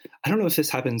festival. I don't know if this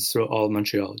happens throughout all of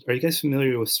Montreal. Are you guys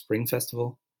familiar with Spring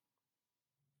Festival?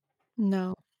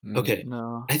 No. Okay.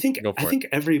 No. I think Go for it.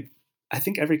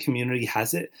 every community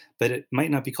has it, but it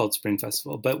might not be called Spring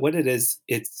Festival. But what it is,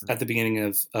 it's at the beginning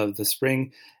of the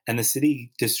spring, and the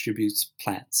city distributes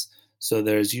plants. So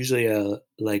there's usually a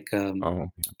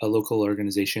local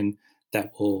organization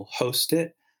that will host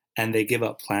it, and they give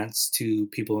up plants to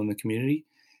people in the community,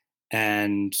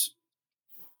 and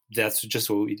that's just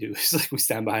what we do. It's like we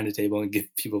stand behind a table and give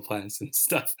people plants and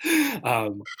stuff.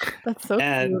 That's so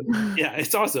And cute. yeah,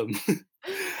 it's awesome.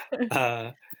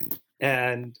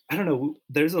 And I don't know,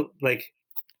 there's a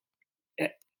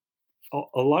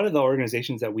lot of the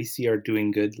organizations that we see are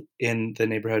doing good in the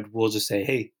neighborhood will just say,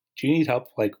 hey, do you need help?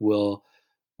 Like we'll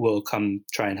come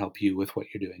try and help you with what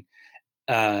you're doing.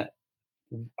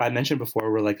 I mentioned before,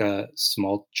 we're like a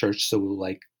small church, so we're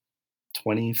like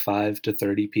 25 to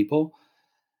 30 people.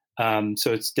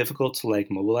 So it's difficult to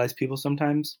like mobilize people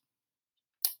sometimes.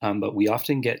 But we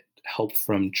often get help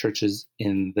from churches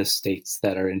in the States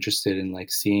that are interested in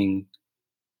like seeing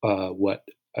what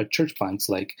a church plant's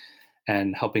like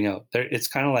and helping out. It's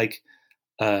kind of like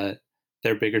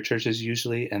they're bigger churches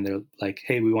usually, and they're like,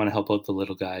 hey, we want to help out the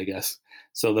little guy, I guess.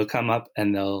 So they'll come up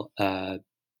and they'll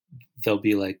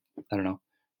be like, I don't know,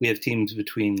 we have teams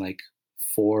between like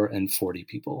 4 and 40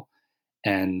 people,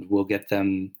 and we'll get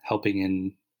them helping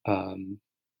in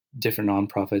different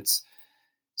nonprofits.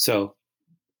 So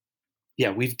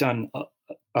yeah, we've done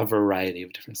a variety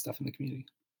of different stuff in the community.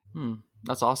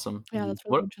 That's awesome. Yeah, that's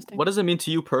really interesting. What does it mean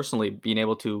to you personally, being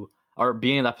able to, or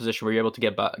being in that position where you're able to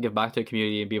give back to the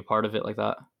community and be a part of it like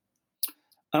that?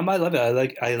 I love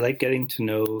it. I like getting to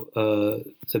know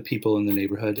the people in the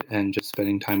neighborhood and just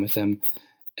spending time with them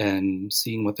and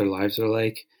seeing what their lives are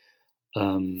like.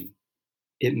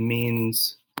 It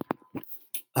means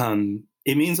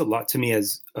a lot to me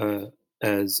as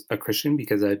a Christian,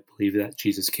 because I believe that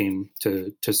Jesus came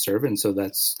to serve, and so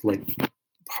that's like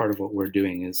part of what we're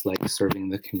doing is like serving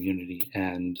the community,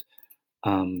 and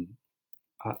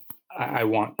I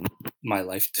want my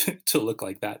life to look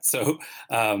like that. So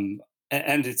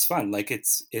and it's fun. Like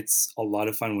it's a lot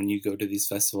of fun when you go to these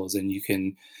festivals and you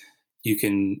can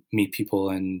meet people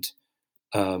and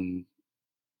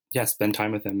spend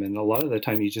time with them. And a lot of the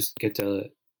time you just get to,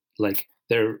 like,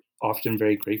 they're often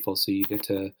very grateful, so you get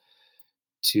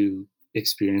to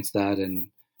experience that. And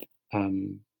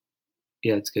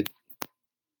it's good.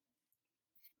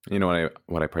 You know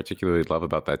what I particularly love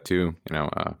about that too,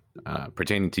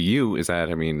 pertaining to you, is that,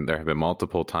 I mean, there have been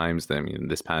multiple times that, I mean,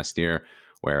 this past year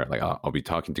where like I'll be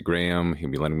talking to Graham,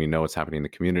 he'll be letting me know what's happening in the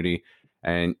community,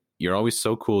 and you're always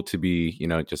so cool to be,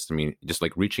 just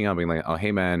like reaching out, being like, oh,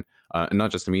 hey man, and not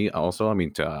just to me, also, I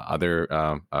mean, to other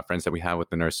friends that we have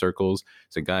within our circles.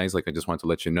 So guys, like, I just want to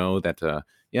let you know that,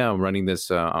 I'm running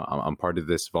this, I'm part of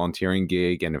this volunteering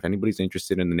gig, and if anybody's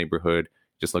interested in the neighborhood,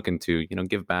 just looking to,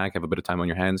 give back, have a bit of time on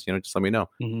your hands, just let me know.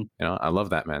 Mm-hmm. I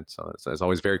love that, man. So it's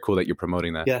always very cool that you're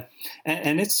promoting that. Yeah.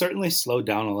 And it's certainly slowed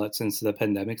down a lot since the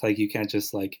pandemic. Like, you can't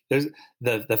just like, there's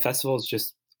the festivals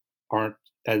just aren't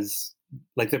as,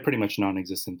 like, they're pretty much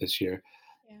non-existent this year.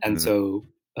 Yeah. And so,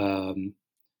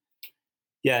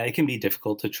 it can be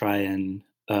difficult to try and,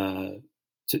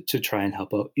 to try and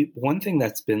help out. One thing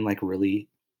that's been like really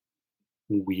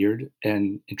weird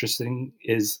and interesting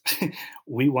is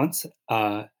we once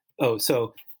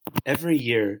so every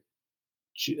year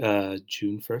June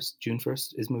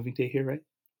 1st is moving day here, right?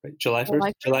 July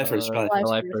 1st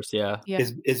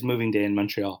is moving day in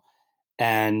Montreal.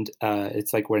 And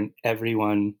it's like when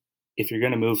everyone, if you're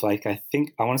going to move, like, I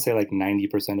want to say like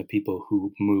 90% of people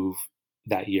who move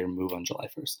that year move on July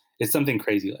 1st. It's something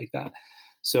crazy like that.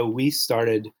 So we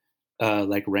started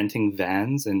like renting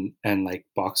vans and like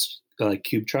like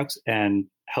cube trucks and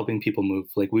helping people move.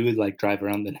 Like, we would like drive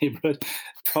around the neighborhood,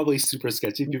 probably super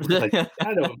sketchy. People were like,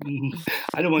 I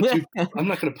don't want you, I'm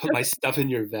not going to put my stuff in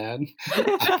your van.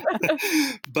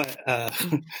 But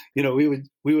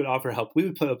we would offer help. We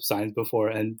would put up signs before,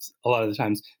 and a lot of the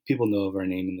times people know of our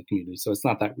name in the community, so it's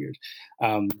not that weird.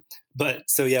 But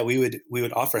so we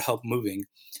would offer help moving.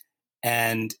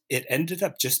 And it ended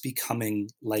up just becoming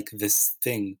like this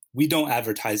thing. We don't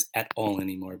advertise at all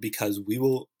anymore, because we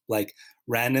will, like,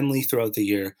 randomly throughout the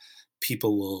year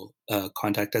people will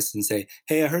contact us and say,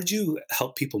 "Hey, I heard you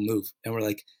help people move," and we're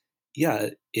like, "Yeah,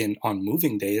 on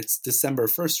moving day, it's December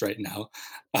 1st right now,"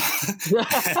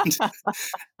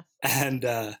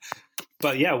 and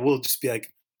but yeah, we'll just be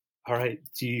like, "All right,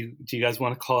 do you guys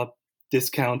want to call up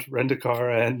discount, rent a car,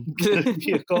 and get a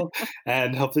vehicle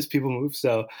and help these people move?"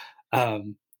 So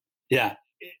yeah,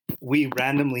 we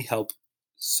randomly help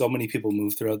so many people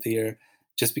move throughout the year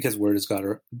just because word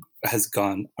has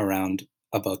gone around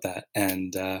about that,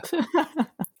 and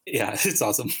yeah, it's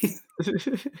awesome.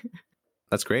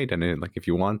 That's great. And like, if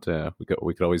you want, we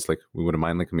could always, like, we wouldn't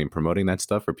mind, like, I mean, promoting that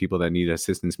stuff for people that need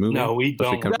assistance moving. No, we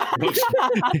Especially don't.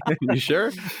 You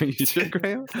sure? You sure,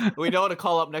 Graham? We know to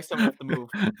call up next time we have to move.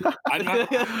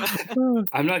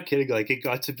 I'm not kidding. Like, it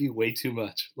got to be way too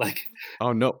much. Like,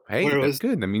 Oh no! Hey, Where that's was-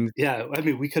 good. That means yeah, I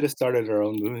mean, we could have started our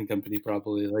own moving company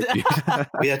probably. Like,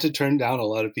 we had to turn down a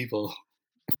lot of people.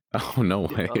 oh no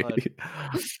way!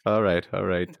 all right.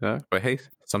 But hey,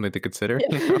 something to consider.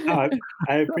 No,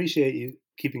 I appreciate you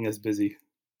keeping us busy.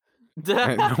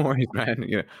 No worries, man.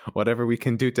 Yeah, whatever we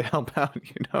can do to help out,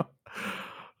 you know.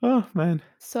 Oh man.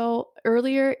 So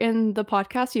earlier in the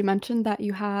podcast, you mentioned that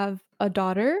you have a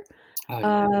daughter. Oh,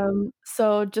 yeah.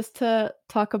 So just to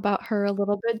talk about her a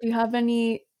little bit, do you have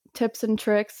any tips and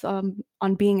tricks on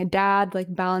being a dad,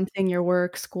 like balancing your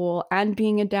work, school, and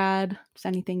being a dad? Just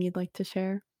anything you'd like to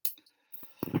share?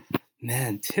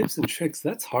 Man, tips and tricks.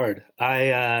 That's hard.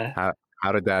 I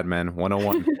How to dad, man.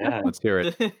 101. yeah. Let's hear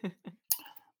it.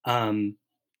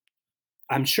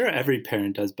 I'm sure every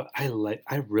parent does, but I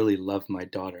really love my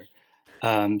daughter.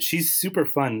 She's super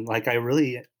fun. Like, I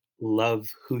really love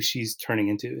who she's turning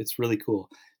into. It's really cool.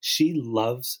 She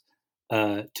loves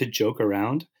to joke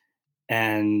around,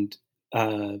 and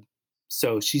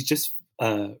so she's just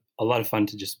a lot of fun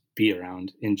to just be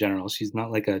around in general. She's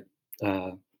not like a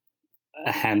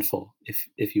handful,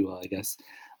 if you will, I guess.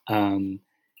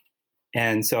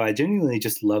 And so I genuinely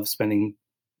just love spending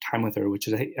time with her, which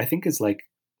is I think is like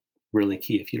really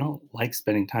key. If you don't like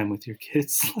spending time with your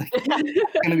kids, like,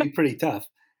 it's going to be pretty tough.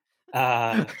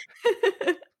 And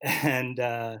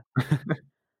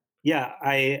yeah,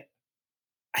 I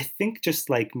think just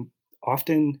like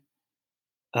often,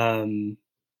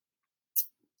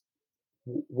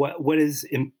 what is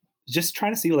just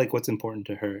trying to see like what's important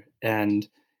to her, and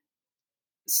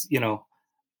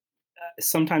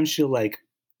sometimes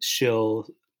she'll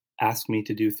ask me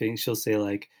to do things. She'll say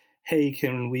like, "Hey,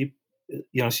 can we?"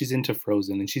 She's into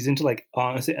Frozen, and she's into like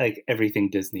honestly like everything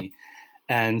Disney,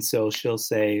 and so she'll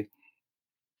say,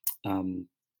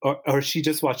 or she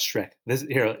just watched Shrek.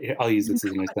 Here I'll use this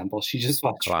as an example. She just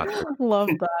watched Shrek.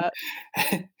 Love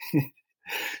that.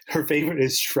 Her favorite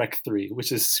is Shrek 3,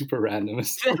 which is super random.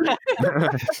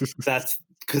 That's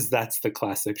because that's the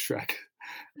classic Shrek.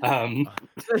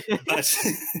 But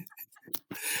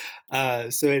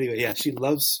so anyway, yeah, she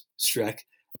loves Shrek,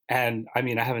 and I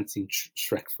mean, I haven't seen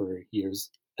Shrek for years,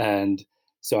 and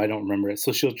so I don't remember it.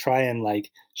 So she'll try and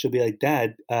she'll be like,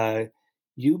 "Dad,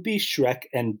 you be Shrek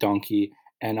and Donkey,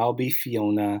 and I'll be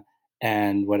Fiona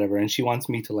and whatever." And she wants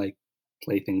me to like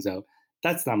play things out.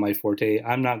 That's not my forte.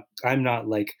 I'm not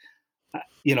like,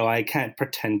 I can't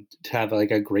pretend to have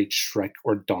like a great Shrek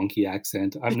or Donkey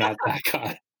accent. I'm not that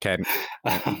guy.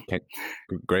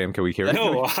 Graham, can we hear it?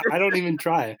 No, I don't even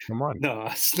try. Come on. No,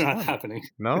 it's not happening.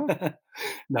 No?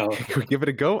 No. Can we give it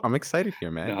a go? I'm excited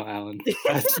here, man. No, Alan.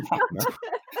 That's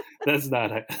not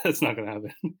going to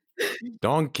happen.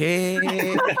 Donkey.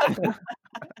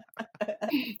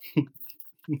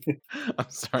 I'm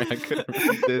sorry, I couldn't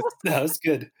read this. No, it's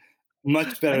good.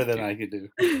 Much better than I could do.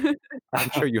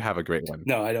 I'm sure you have a great one.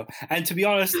 No, I don't. And to be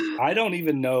honest, I don't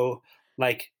even know.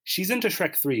 Like, she's into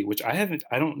Shrek 3, which I don't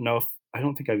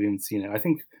think I've even seen it. I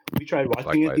think we tried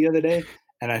watching it the other day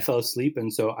and I fell asleep.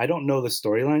 And so I don't know the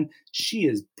storyline. She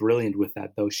is brilliant with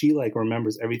that, though. She like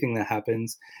remembers everything that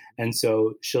happens. And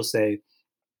so she'll say,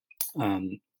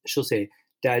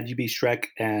 "Dad, you be Shrek."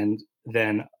 And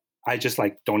then I just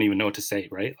like don't even know what to say,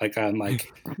 right? Like, I'm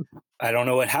like, I don't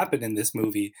know what happened in this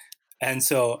movie. And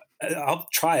so I'll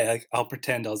try, like, I'll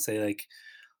pretend, I'll say like,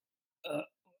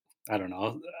 I don't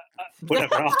know,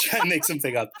 whatever. I'll try and make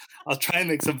something up.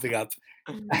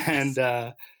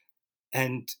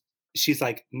 And she's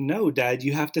like, "No, Dad,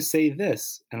 you have to say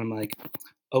this." And I'm like,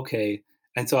 "Okay."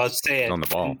 And so I'll say it. On the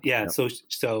ball. And yeah. So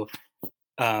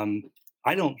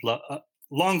I don't love,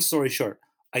 long story short,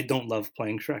 I don't love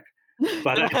playing Shrek,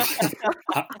 but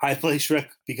I play Shrek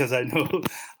because I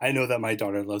know that my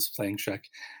daughter loves playing Shrek.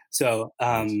 So,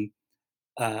 and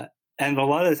a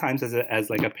lot of the times as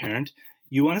like a parent,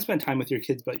 you want to spend time with your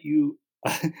kids, but you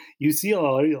see a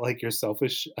lot of like your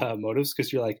selfish motives,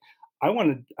 because you're like, I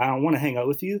want to hang out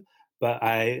with you, but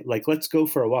I like, let's go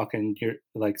for a walk. And you're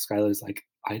like, Skylar's like,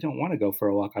 I don't want to go for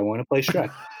a walk. I want to play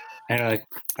Shrek. And you're like,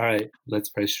 all right, let's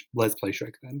play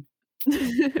Shrek then.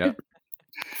 Yeah.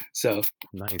 So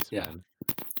Nice, yeah, man.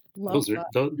 Love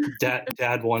those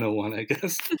dad 101, I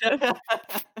guess.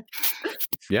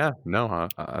 Yeah, no,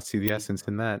 I see the essence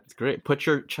in that. It's great. Put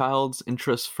your child's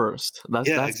interests first. That's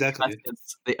exactly.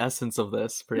 That's the essence of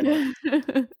this, pretty much.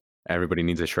 that. Everybody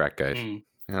needs a Shrek, guys. Mm.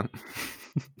 Yeah.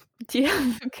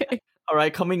 Yeah. Okay. All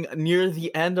right, coming near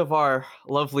the end of our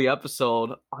lovely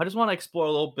episode, I just want to explore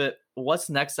a little bit what's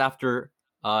next after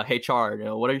HR. You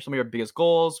know, what are some of your biggest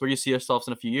goals? Where do you see yourselves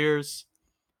in a few years?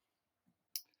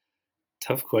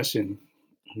 Tough question.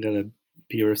 I'm gonna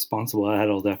be a responsible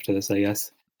adult after this, I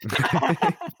guess.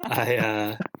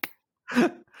 I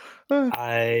don't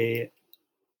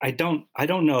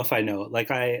know if I know. Like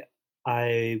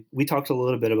we talked a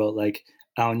little bit about, like,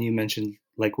 Alan, you mentioned,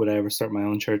 like, would I ever start my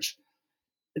own church?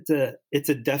 It's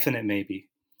a definite maybe.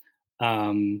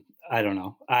 I don't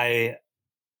know. I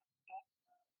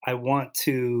want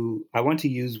to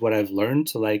use what I've learned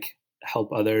to, like,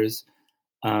 help others.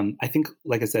 I think,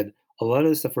 like I said, a lot of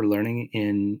the stuff we're learning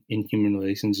in human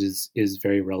relations is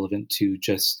very relevant to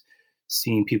just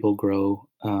seeing people grow,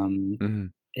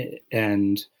 Mhm.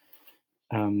 and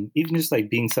even just, like,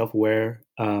 being self-aware.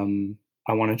 I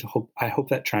hope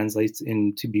that translates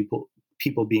into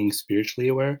people being spiritually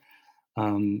aware.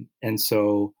 And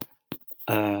so,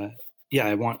 yeah,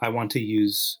 I want to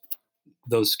use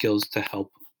those skills to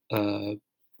help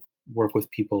work with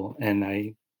people, and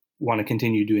I want to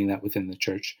continue doing that within the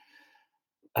church.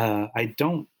 I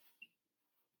don't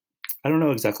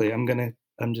know exactly. I'm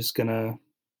just gonna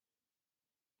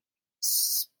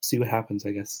see what happens,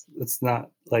 I guess. It's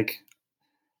not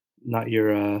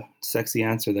your sexy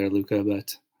answer there, Luca,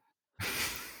 but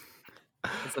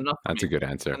It's enough. That's a good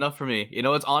answer. Enough for me. You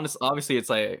know, it's honest. Obviously, it's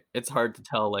like it's hard to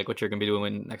tell, like, what you're gonna be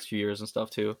doing in the next few years and stuff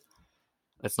too.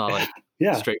 It's not like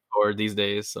yeah, straightforward these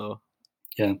days. So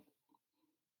yeah.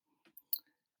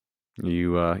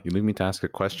 You lead me to ask a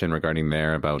question regarding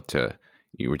there about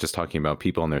you were just talking about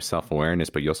people and their self-awareness,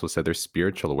 but you also said their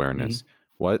spiritual awareness.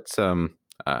 What's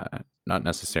not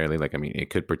necessarily, like, I mean, it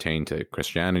could pertain to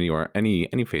Christianity or any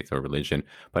faith or religion,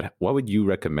 but what would you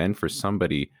recommend for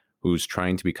somebody who's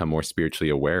trying to become more spiritually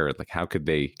aware? Like, how could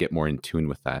they get more in tune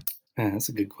with that? Yeah, that's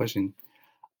a good question.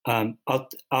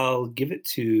 I'll give it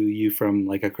to you from,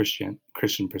 like, a Christian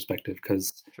perspective,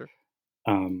 because sure.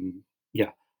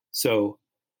 Yeah. So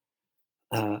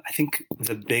I think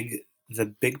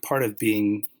the big part of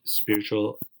being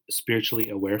spiritually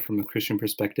aware from a Christian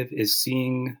perspective is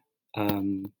seeing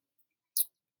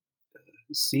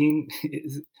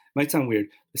it might sound weird,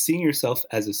 seeing yourself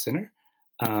as a sinner,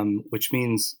 which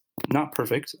means not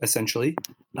perfect, essentially,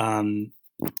 and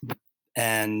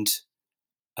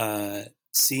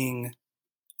seeing,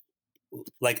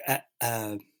 like,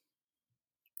 I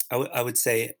would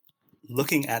say,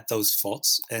 looking at those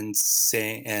faults and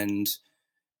saying, and,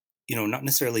 you know, not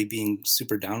necessarily being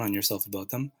super down on yourself about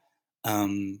them,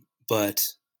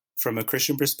 but from a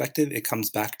Christian perspective, it comes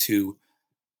back to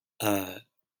the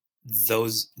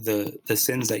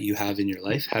sins that you have in your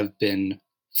life have been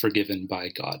forgiven by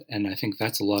God. And I think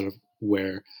that's a lot of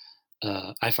where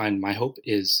I find my hope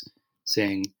is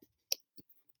saying,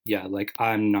 yeah, like,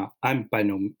 I'm by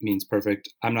no means perfect.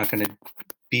 I'm not going to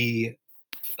be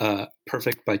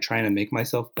perfect by trying to make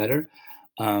myself better.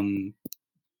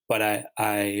 But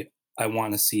I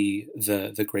want to see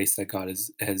the grace that God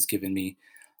has given me,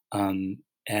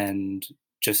 and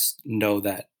just know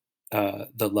that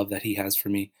the love that He has for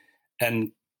me.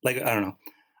 And, like, I don't know,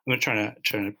 I'm trying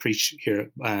to preach here.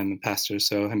 I'm a pastor,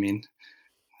 so I mean,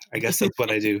 I guess that's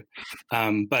what I do.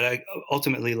 But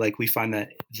ultimately, like, we find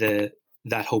that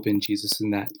that hope in Jesus,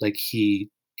 and that, like,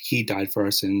 he died for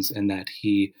our sins, and that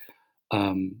he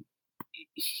was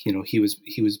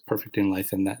perfect in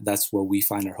life, and that's where we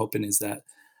find our hope in, is that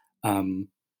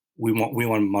we want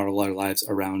to model our lives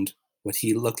around what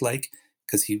he looked like,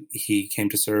 because he came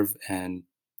to serve, and,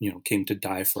 you know, came to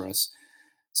die for us.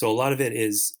 So a lot of it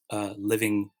is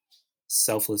living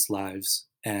selfless lives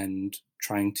and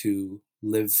trying to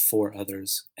live for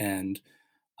others. And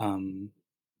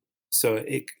so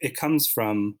it comes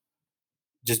from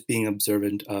just being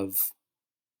observant of,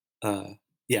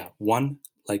 one,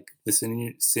 like, the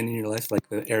sin in your life, like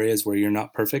the areas where you're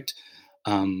not perfect,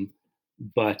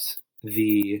 but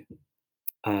the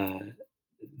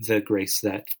grace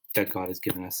that God has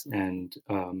given us, and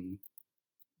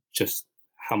just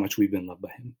how much we've been loved by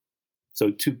Him.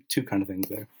 So two kind of things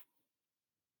there.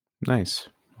 Nice.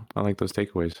 I like those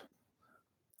takeaways.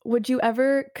 Would you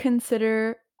ever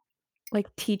consider,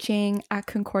 like, teaching at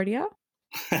Concordia?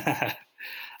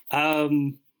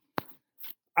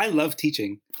 I love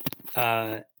teaching,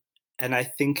 and I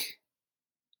think,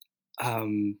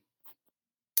 my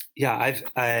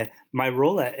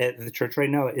role at the church right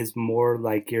now is more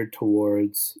like geared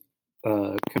towards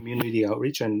community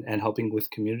outreach and helping with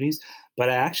communities. But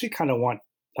I actually kind of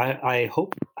I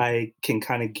hope I can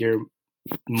kind of gear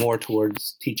more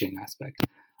towards teaching aspect.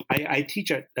 I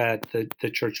teach at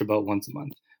the church about once a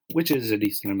month, which is a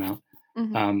decent amount.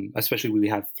 Especially we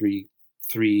have three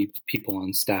people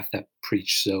on staff that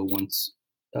preach, so once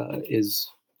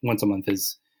a month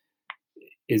is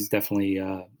definitely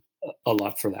a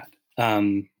lot for that.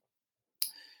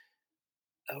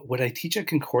 Would I teach at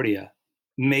Concordia?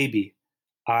 Maybe.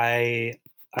 I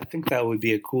think that would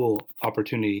be a cool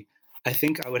opportunity. I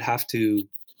think I would have to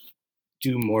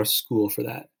do more school for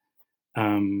that.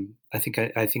 I think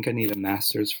I need a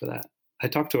master's for that. I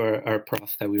talked to our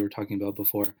prof that we were talking about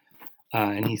before,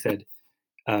 and he said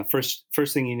first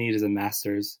thing you need is a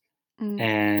master's,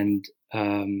 and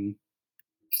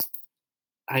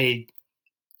I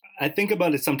think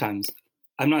about it sometimes.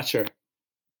 I'm not sure.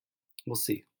 We'll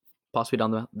see. Possibly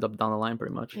down the line,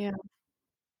 pretty much. Yeah.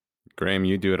 Graham,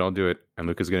 you do it. I'll do it, and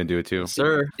Luca's going to do it too.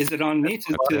 Sir, Is it on me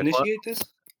to initiate this?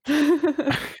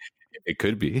 It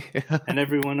could be. And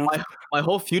everyone else? my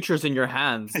whole future's in your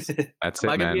hands. That's Am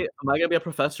it, I gonna man. am I gonna be a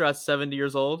professor at 70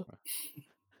 years old?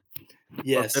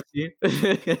 Yes. Or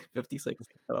 50? 56.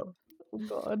 Oh. Oh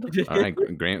God. All right,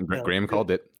 Graham called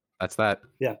it. That's that.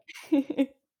 Yeah.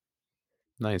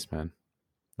 Nice, man.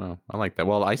 Oh, I like that.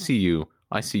 Well, I see you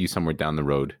somewhere down the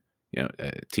road,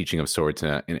 teaching of sorts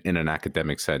in an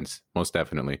academic sense, most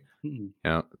definitely.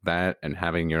 That and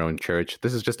having your own church.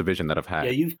 This is just a vision that I've had.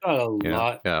 Yeah, you've got a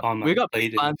lot on my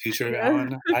plate in the future,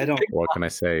 Alan. I don't. What can I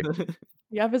say?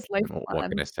 You have his life What plan.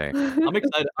 can I say? I'm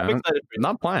excited. I'm excited for you.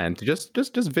 Not planned, just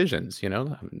visions.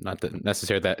 Not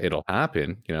necessarily that it'll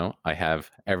happen. I have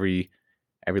every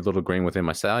little grain within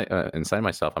myself, inside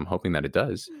myself. I'm hoping that it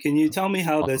does. Can you tell me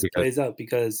how this Because- plays out?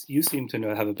 Because you seem to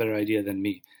have a better idea than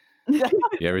me.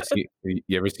 You ever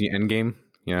see Endgame?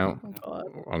 Oh God.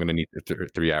 I'm gonna need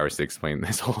 3 hours to explain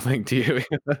this whole thing to you.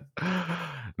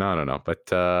 No.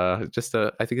 But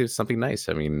I think it's something nice.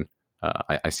 I mean,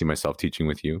 I see myself teaching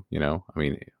with you. I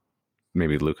mean,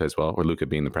 maybe Luca as well, or Luca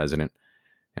being the president.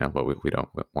 But we don't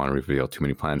want to reveal too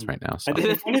many plans right now. So I think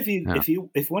if one of you,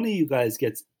 if one of you guys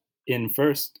gets in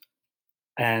first,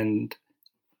 and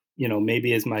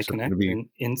maybe is my So it'll be-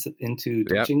 connection into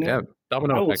teaching yeah, it,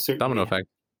 domino I will effect. Domino certainly- effect.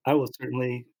 I will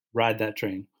certainly ride that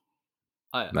train.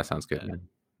 That sounds good. Yeah. Man.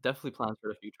 Definitely plans for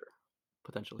the future,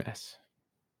 potentially. Yes,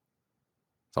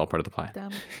 it's all part of the plan.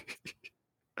 Damn.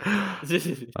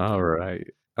 All right.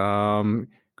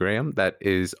 Graham, that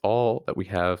is all that we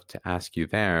have to ask you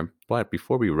there. But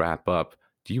before we wrap up,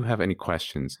 do you have any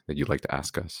questions that you'd like to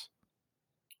ask us?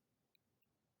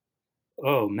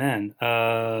 Oh man.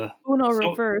 Uno So-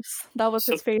 reverse. That was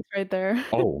his face right there.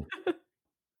 Oh,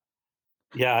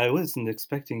 Yeah, I wasn't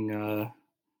expecting.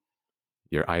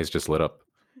 your eyes just lit up.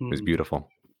 It was beautiful.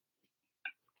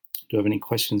 Do I have any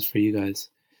questions for you guys?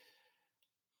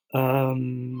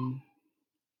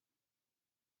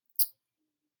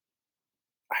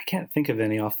 I can't think of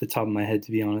any off the top of my head,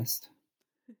 to be honest.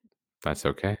 That's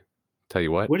okay. Tell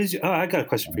you what. What is? I got a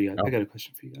question for you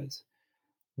guys.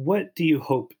 What do you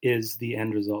hope is the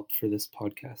end result for this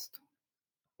podcast?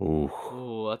 Ooh,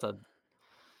 Oh, that's a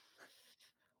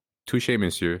touche,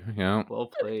 monsieur.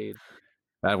 well played.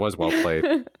 That was well played.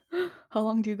 How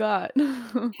long do you got? I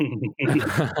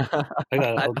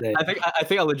got it all day. I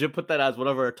think I legit put that as one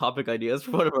of our topic ideas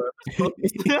for one of our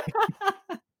episodes.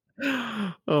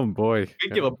 Oh boy. We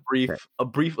can give a brief.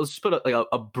 Let's just put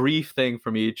a brief thing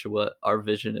from each of what our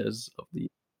vision is of the.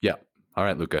 Yeah. All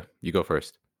right, Luca, you go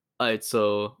first. All right,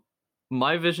 so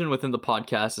my vision within the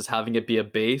podcast is having it be a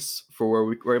base for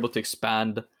where we're able to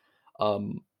expand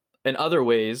in other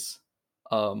ways.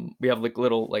 We have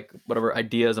little whatever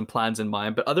ideas and plans in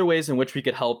mind, but other ways in which we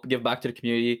could help give back to the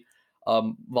community,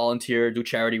 volunteer, do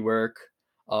charity work,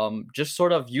 just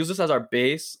sort of use this as our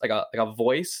base, like a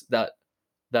voice that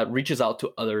reaches out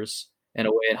to others in a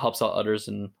way and helps out others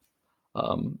in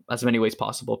as many ways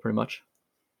possible, pretty much.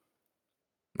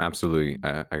 Absolutely.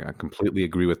 I completely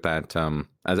agree with that.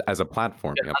 As a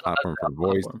platform, Yeah, a platform for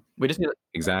voice. We just need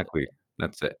Exactly.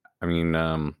 That's it. I mean,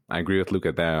 I agree with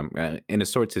Luca there. In a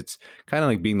sorts, it's kind of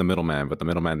like being the middleman, but the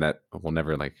middleman that will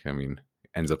never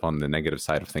ends up on the negative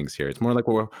side of things here. It's more like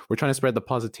we're trying to spread the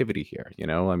positivity here.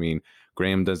 I mean,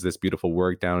 Graham does this beautiful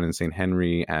work down in St.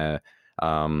 Henry,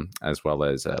 as well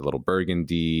as Little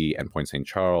Burgundy and Point St.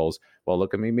 Charles. Well,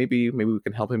 look, I mean, maybe we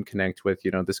can help him connect with,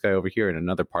 this guy over here in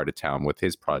another part of town with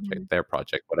his project, their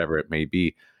project, whatever it may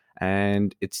be.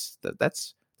 And that's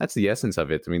the essence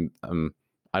of it. I mean,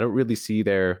 I don't really see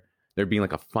there being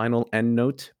like a final end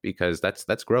note, because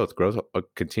that's growth. Growth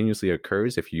continuously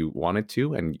occurs if you want it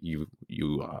to, and you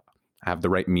have the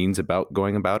right means about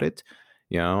going about it,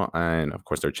 and of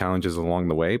course there are challenges along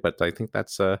the way, but I think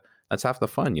that's half the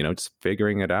fun, just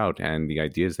figuring it out, and the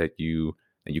ideas that you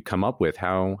come up with,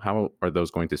 how are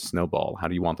those going to snowball? How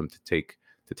do you want them to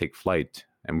take flight?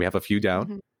 And we have a few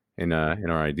down in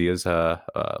our ideas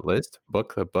list,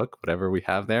 book, whatever we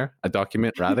have there, a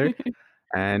document rather.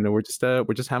 And we're just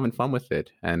having fun with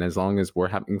it. And as long as we're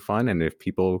having fun, and if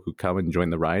people who come and join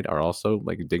the ride are also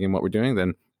like digging what we're doing,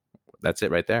 then that's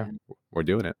it right there. We're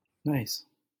doing it. Nice.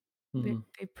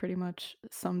 They pretty much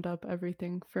summed up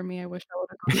everything for me. I wish I would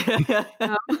have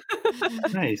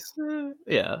gone. Nice.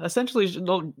 Yeah, essentially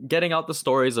getting out the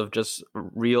stories of just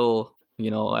real,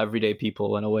 everyday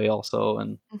people in a way also,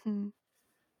 and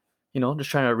just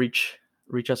trying to reach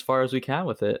as far as we can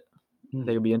with it. I think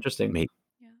it'd be interesting. Maybe.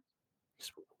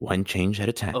 Just one change at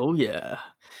a time. Oh yeah.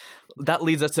 That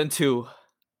leads us into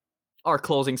our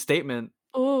closing statement.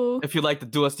 Oh, If you'd like to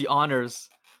do us the honors,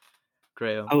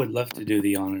 Graham. I would love to do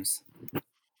the honors.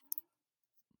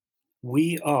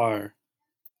 We are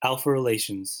Alpha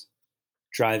Relations,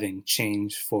 driving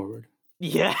change forward.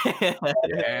 Yeah.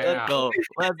 Let's go.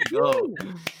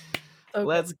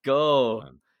 Let's go.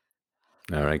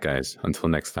 All right, guys. Until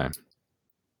next time.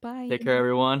 bye. Take care,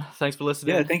 everyone. Thanks for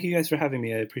listening. Yeah, thank you guys for having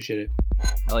me. I appreciate it.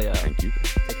 Hell yeah. Thank you.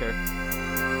 Take care.